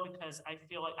it though, because I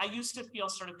feel like I used to feel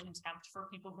sort of contempt for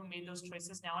people who made those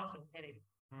choices. Now I feel pity.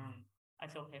 I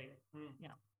feel pity. Yeah.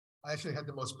 I actually had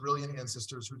the most brilliant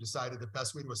ancestors who decided the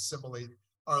best way to assimilate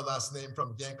our last name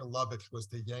from Yankelovich was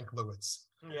to Yanklowitz.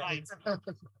 Yeah. Right.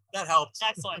 That helps.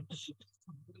 Excellent.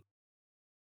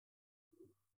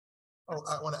 Oh,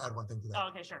 I want to add one thing to that. Oh,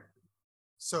 okay, sure.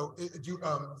 So if you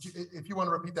want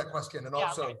to repeat that question, and Yeah,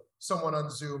 also okay. someone on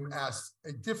Zoom asked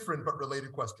a different but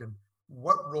related question.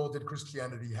 What role did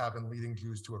Christianity have in leading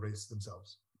Jews to erase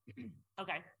themselves?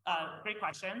 Okay, great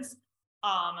questions.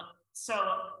 So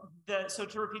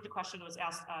to repeat the question that was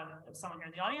asked of someone here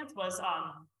in the audience was,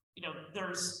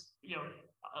 there's,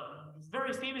 a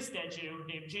very famous dead Jew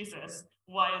named Jesus.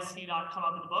 Why has he not come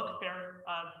up in the book? Fair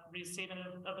restatement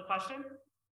of the question.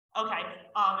 Okay,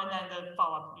 and then the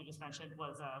follow-up you just mentioned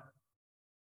was,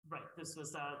 right, this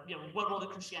was, what role did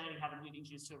Christianity have in leading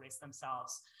Jews to erase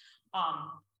themselves?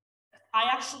 I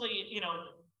actually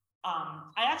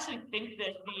think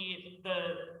that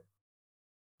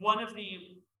one of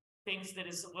the things that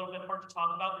is a little bit hard to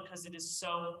talk about because it is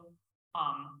so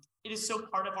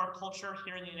part of our culture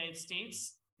here in the United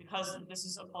States, because this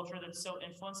is a culture that's so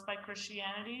influenced by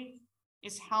Christianity,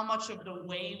 is how much of the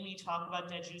way we talk about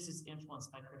dead Jews is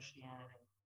influenced by Christianity.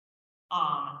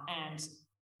 And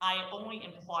I only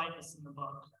implied this in the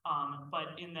book,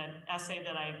 but in the essay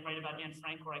that I write about Anne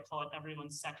Frank, where I call it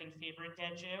everyone's second favorite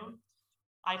dead Jew,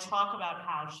 I talk about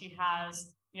how she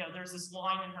has, there's this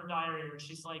line in her diary where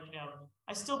she's like,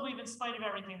 I still believe in spite of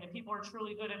everything that people are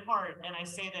truly good at heart. And I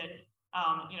say that,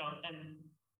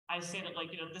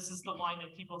 this is the line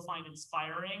that people find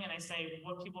inspiring. And I say,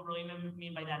 what people really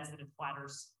mean by that is that it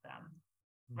flatters them,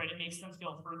 right? It makes them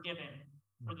feel forgiven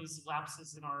for these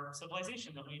lapses in our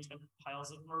civilization that lead to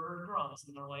piles of murdered girls.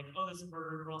 And they're like, oh, this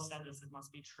murdered girl said this, it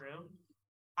must be true.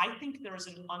 I think there's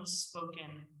an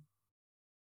unspoken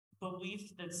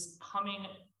belief that's coming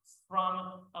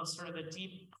from a sort of a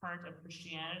deep current of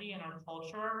Christianity in our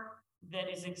culture that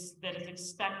is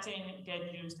expecting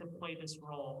dead Jews to play this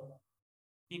role.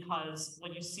 Because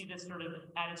when you see this sort of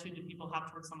attitude that people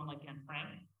have towards someone like Anne Frank,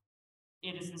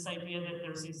 it is this idea that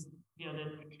there's these,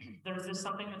 there's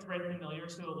something that's very familiar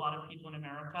to a lot of people in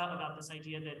America about this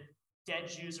idea that dead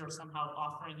Jews are somehow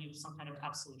offering you some kind of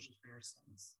absolution for your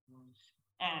sins.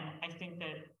 And I think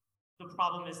that the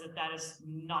problem is that is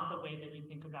not the way that you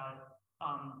think about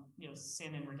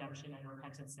sin and redemption and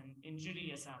repentance in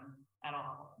Judaism at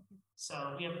all.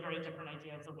 So we have a very different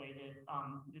idea of the way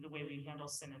we handle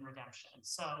sin and redemption.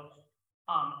 So,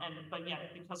 but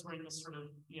yet, because we're in this sort of,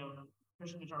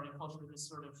 Christian majority culture, this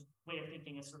sort of way of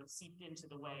thinking is sort of seeped into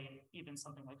the way even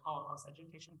something like Holocaust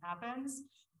education happens.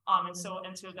 And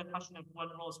to the question of what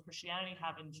role does Christianity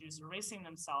have in Jews erasing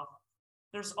themselves,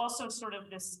 there's also sort of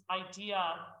this idea,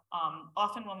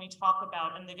 often when we talk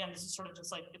about, and again, this is sort of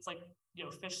just like, it's like,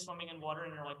 fish swimming in water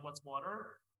and you're like, what's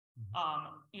water?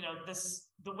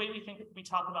 The way we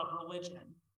talk about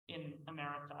religion in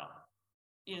America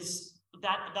is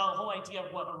that the whole idea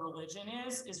of what a religion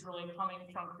is really coming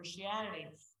from Christianity.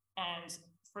 And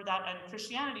for that, and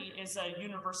Christianity is a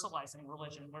universalizing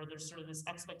religion where there's sort of this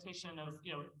expectation of,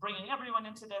 bringing everyone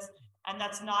into this. And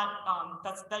that's not,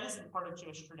 that isn't part of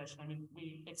Jewish tradition. I mean,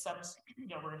 we accept,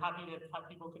 we're happy to have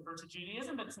people convert to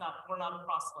Judaism, but we're not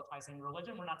proselytizing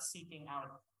religion. We're not seeking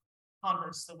out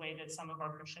converts the way that some of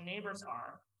our Christian neighbors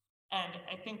are. And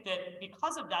I think that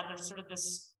because of that,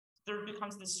 there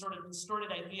becomes this sort of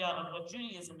distorted idea of what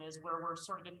Judaism is, where we're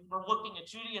looking at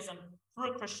Judaism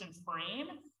through a Christian frame.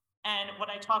 And what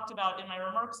I talked about in my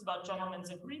remarks about gentleman's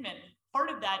agreement,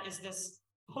 part of that is this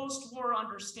post-war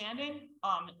understanding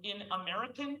in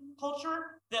American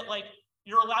culture that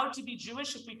you're allowed to be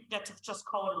Jewish if we get to just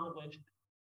call it a religion.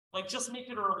 Just make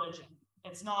it a religion.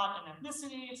 It's not an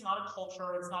ethnicity, it's not a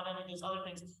culture, it's not any of these other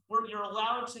things. You're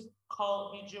allowed to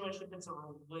be Jewish if it's a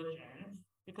religion,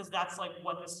 because that's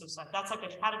what this society, that's a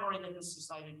category that this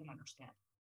society can understand.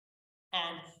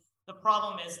 And the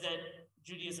problem is that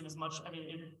Judaism is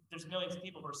there's millions of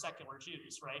people who are secular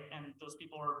Jews, right? And those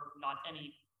people are not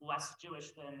any less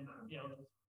Jewish than,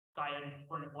 guy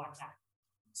wearing a black hat.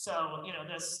 So,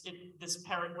 this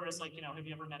parrot, whereas have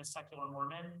you ever met a secular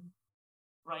Mormon?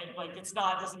 Right? It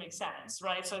doesn't make sense,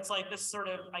 right? So it's this sort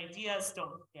of ideas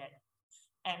don't fit.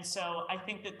 And so I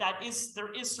think that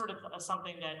there is sort of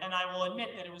something that, and I will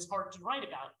admit that it was hard to write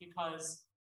about because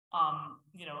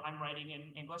I'm writing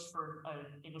in English for an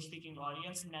English-speaking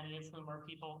audience, many of whom are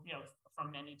people,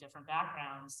 from many different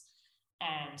backgrounds.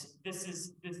 And this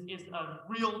is a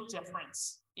real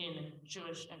difference in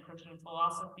Jewish and Christian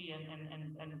philosophy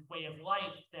and way of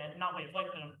life, not way of life,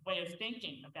 but a way of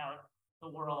thinking about the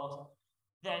world,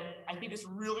 that I think is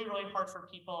really, really hard for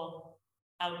people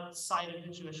outside of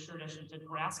the Jewish tradition to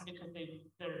grasp, because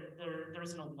there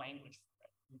isn't a language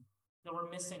for it. That we're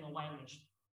missing a language.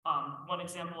 One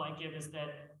example I give is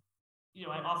that,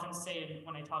 I often say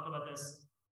when I talk about this,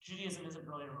 Judaism isn't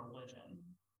really a religion.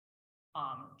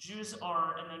 Jews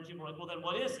are, and then people are like, well, then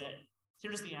what is it?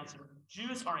 Here's the answer.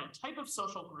 Jews are a type of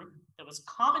social group that was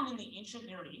common in the ancient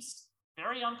Near East,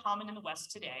 very uncommon in the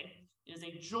West today. It is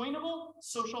a joinable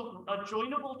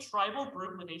tribal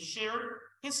group with a shared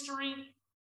history,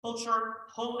 culture,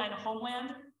 and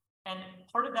homeland. And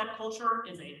part of that culture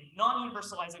is a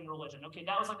non-universalizing religion. Okay,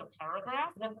 that was like a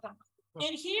paragraph.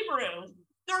 In Hebrew,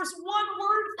 there's one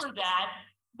word for that,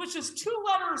 which is 2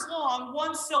 letters long,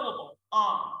 1 syllable.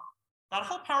 That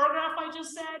whole paragraph I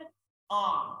just said,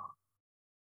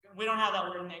 we don't have that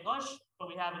word in English, but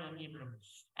we have it in Hebrew.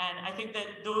 And I think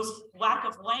that those lack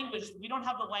of language, we don't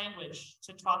have the language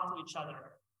to talk to each other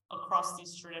across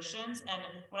these traditions. And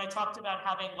when I talked about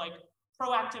having like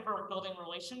proactive or building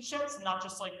relationships, not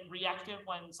just like reactive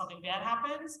when something bad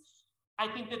happens, I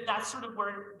think that that's sort of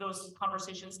where those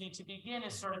conversations need to begin,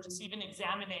 is sort of just even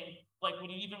examining, like when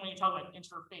you talk about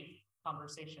interfaith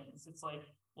conversations, it's like,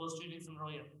 well, is Judaism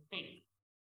really a faith?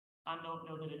 I don't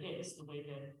know that it is, the way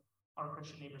that our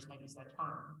Christian neighbors might use that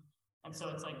term. And so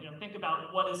it's like, think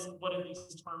about what do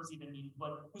these terms even mean?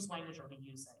 Whose language are we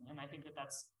using? And I think that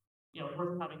that's,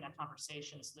 worth having that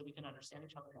conversation so that we can understand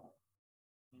each other better.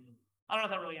 I don't know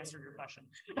if that really answered your question.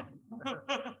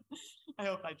 I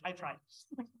hope I tried.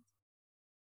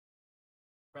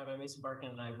 Rabbi Mason Barkin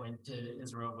and I went to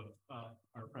Israel with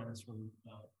our friends from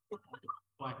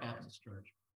Black Baptist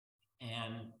Church.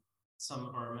 And some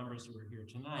of our members who were here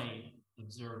tonight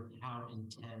observed how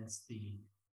intense the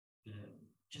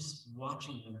just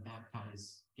watching them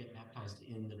get baptized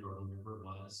in the Jordan River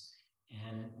was.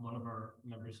 And one of our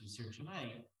members who's here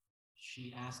tonight,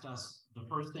 she asked us, the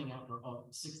first thing after all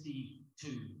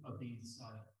 62 of these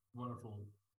wonderful,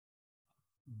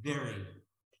 very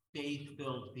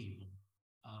faith-filled people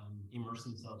immerse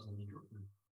themselves in the Jordan.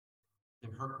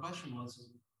 Her question was,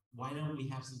 why don't we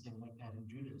have something like that in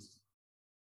Judaism?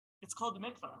 It's called the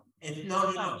mikvah.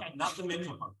 No, okay. Not the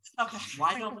mikvah part. Okay.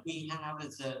 Why don't we have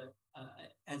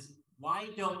why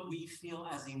don't we feel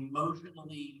as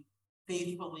emotionally,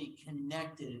 faithfully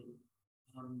connected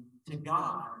to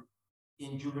God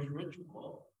in Jewish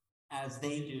ritual as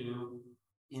they do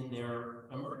in their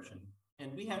immersion?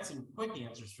 And we had some quick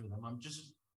answers for them. I'm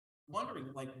just wondering,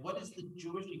 what is the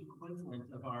Jewish equivalent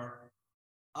of our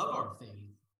faith?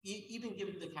 Even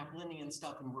given the Kaplinian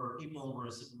stuff, and we're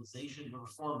a civilization, the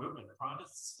Reform movement,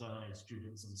 Protestantized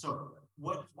Judaism. So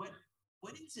what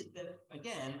is it that,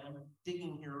 again, I'm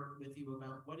digging here with you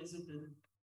about what is it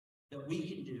that we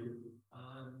can do,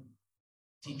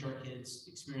 teach our kids,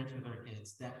 experience with our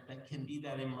kids, that can be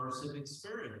that immersive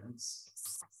experience,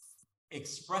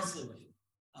 expressive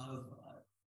of,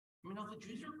 all the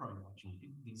Jews are probably watching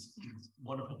these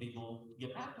wonderful people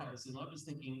get baptized, and I was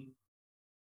thinking,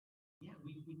 yeah,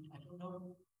 I don't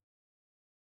know.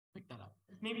 Pick that up.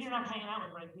 Maybe you're not hanging out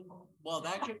with the right people. Well,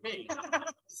 that could be.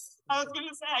 I was going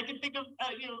to say, I can think of,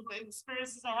 the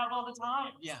experiences I have all the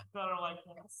time. Yeah. That are like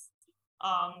this.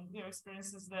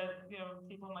 Experiences that,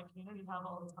 people in my community have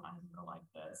all the time that are like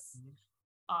this.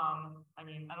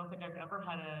 Mm-hmm. I don't think I've ever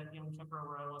had a Yom Kippur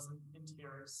where I wasn't in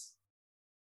tears.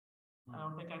 Mm-hmm. I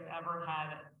don't think I've ever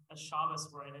had a Shabbos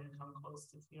where I didn't come close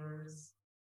to tears.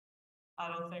 I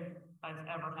don't think I've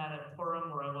ever had a Purim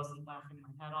where I wasn't laughing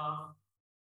my head off.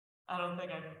 I don't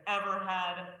think I've ever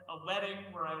had a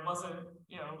wedding where I wasn't,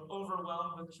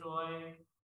 overwhelmed with joy.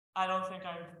 I don't think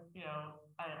I'm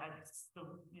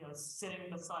sitting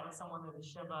beside someone at a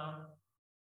shiva.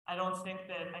 I don't think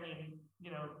that, I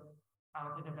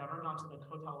don't think I've ever gone to the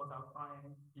hotel without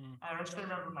crying. Mm. I actually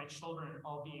remember my children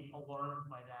all being alarmed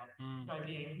by that.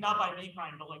 Mm. Not by me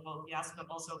crying, but yes, but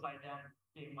also by them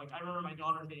being I remember my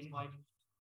daughter being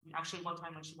actually one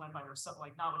time when she went by herself,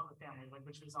 not with the family, when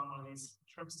she was on one of these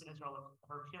trips to Israel with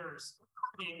her peers,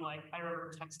 being I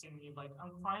remember texting me,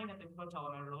 I'm crying at the hotel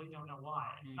and I really don't know why.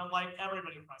 Mm. I'm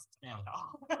everybody cries at the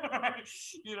hotel.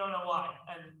 You don't know why.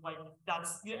 And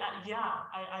that's,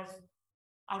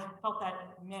 I've felt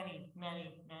that many,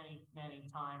 many, many,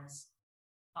 many times.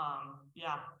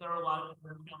 There are a lot of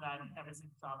people who feel that every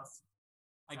single Shabbos.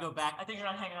 I go back. I think you're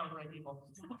not hanging out with the right people.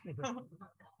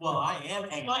 Well, I am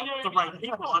hanging out with the right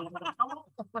people.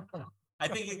 I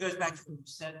think it goes back to what you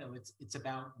said, though. It's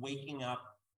about waking up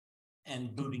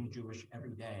and booting Jewish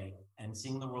every day and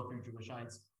seeing the world through Jewish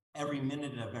eyes every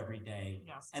minute of every day.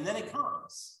 Yes. And then it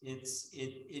comes.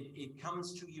 It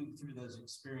comes to you through those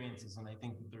experiences. And I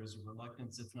think that there's a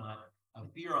reluctance, if not a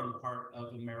fear on the part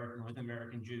of North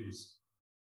American Jews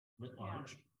writ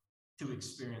large, to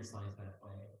experience life that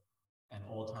way at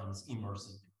all times,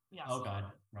 immersive. Yes. Oh God,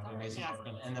 Rabbi Mason, Yes.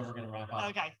 and then we're gonna wrap up.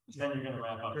 Okay. Then you're gonna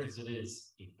wrap up because it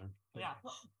is 8:30. Yeah.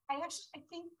 I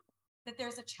think that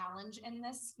there's a challenge in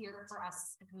this here for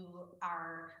us who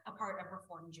are a part of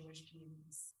Reformed Jewish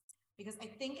communities. Because I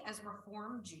think as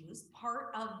Reformed Jews,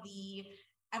 part of the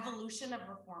evolution of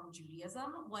Reformed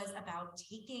Judaism was about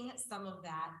taking some of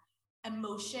that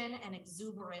emotion and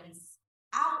exuberance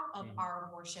out of our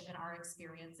worship and our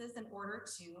experiences in order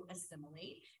to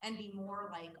assimilate and be more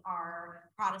like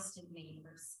our Protestant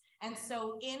neighbors. And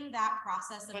so in that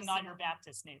process of— But not your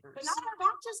Baptist neighbors. But not our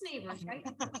Baptist neighbors, right?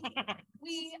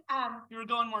 We, You were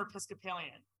going more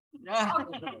Episcopalian.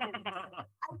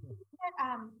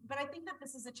 but I think that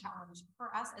this is a challenge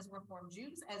for us as Reformed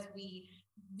Jews as we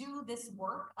do this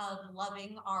work of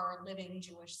loving our living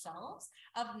Jewish selves,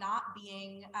 of not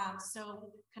being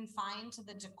so confined to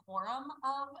the decorum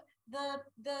of the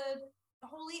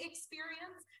holy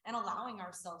experience and allowing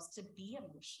ourselves to be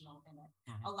emotional in it,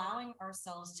 allowing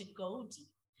ourselves to go deep.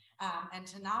 And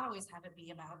to not always have it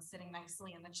be about sitting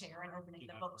nicely in the chair and opening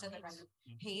the book to the right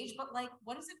page, but like,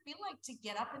 what does it feel like to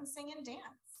get up and sing and dance?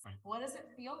 Right. What does it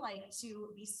feel like to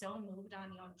be so moved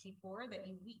on Yom Kippur that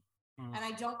you weep? And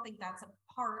I don't think that's a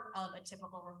part of a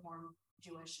typical Reformed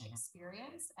Jewish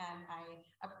experience. And I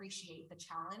appreciate the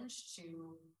challenge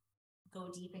to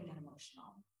go deep and get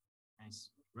emotional. Nice.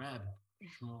 Reb,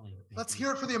 Shmuley, Let's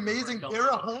hear it for the amazing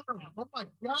Dara Horn. Oh my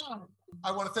God.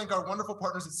 I want to thank our wonderful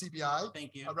partners at CBI,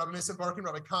 Thank you. Rabbi Mason Barkin,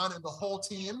 Rabbi Khan, and the whole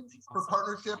team for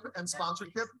partnership and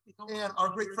sponsorship, and our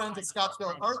great friends at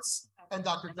Scottsdale Arts and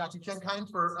Dr. Jackie Chenkind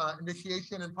for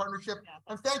initiation and partnership.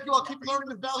 And thank you all. Keep learning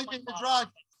with Valley Beit Midrash.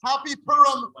 Happy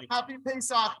Purim, happy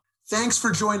Pesach. Thanks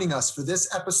for joining us for this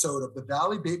episode of the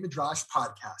Valley Beit Midrash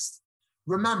podcast.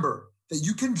 Remember that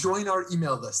you can join our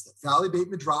email list at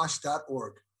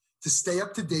valleybeitmidrash.org to stay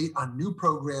up to date on new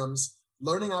programs,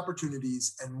 learning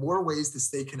opportunities, and more ways to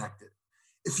stay connected.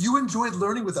 If you enjoyed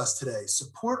learning with us today,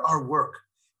 support our work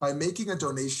by making a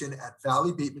donation at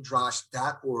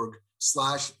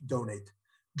valleybeitmidrash.org/donate.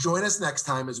 Join us next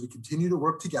time as we continue to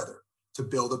work together to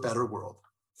build a better world.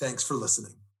 Thanks for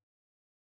listening.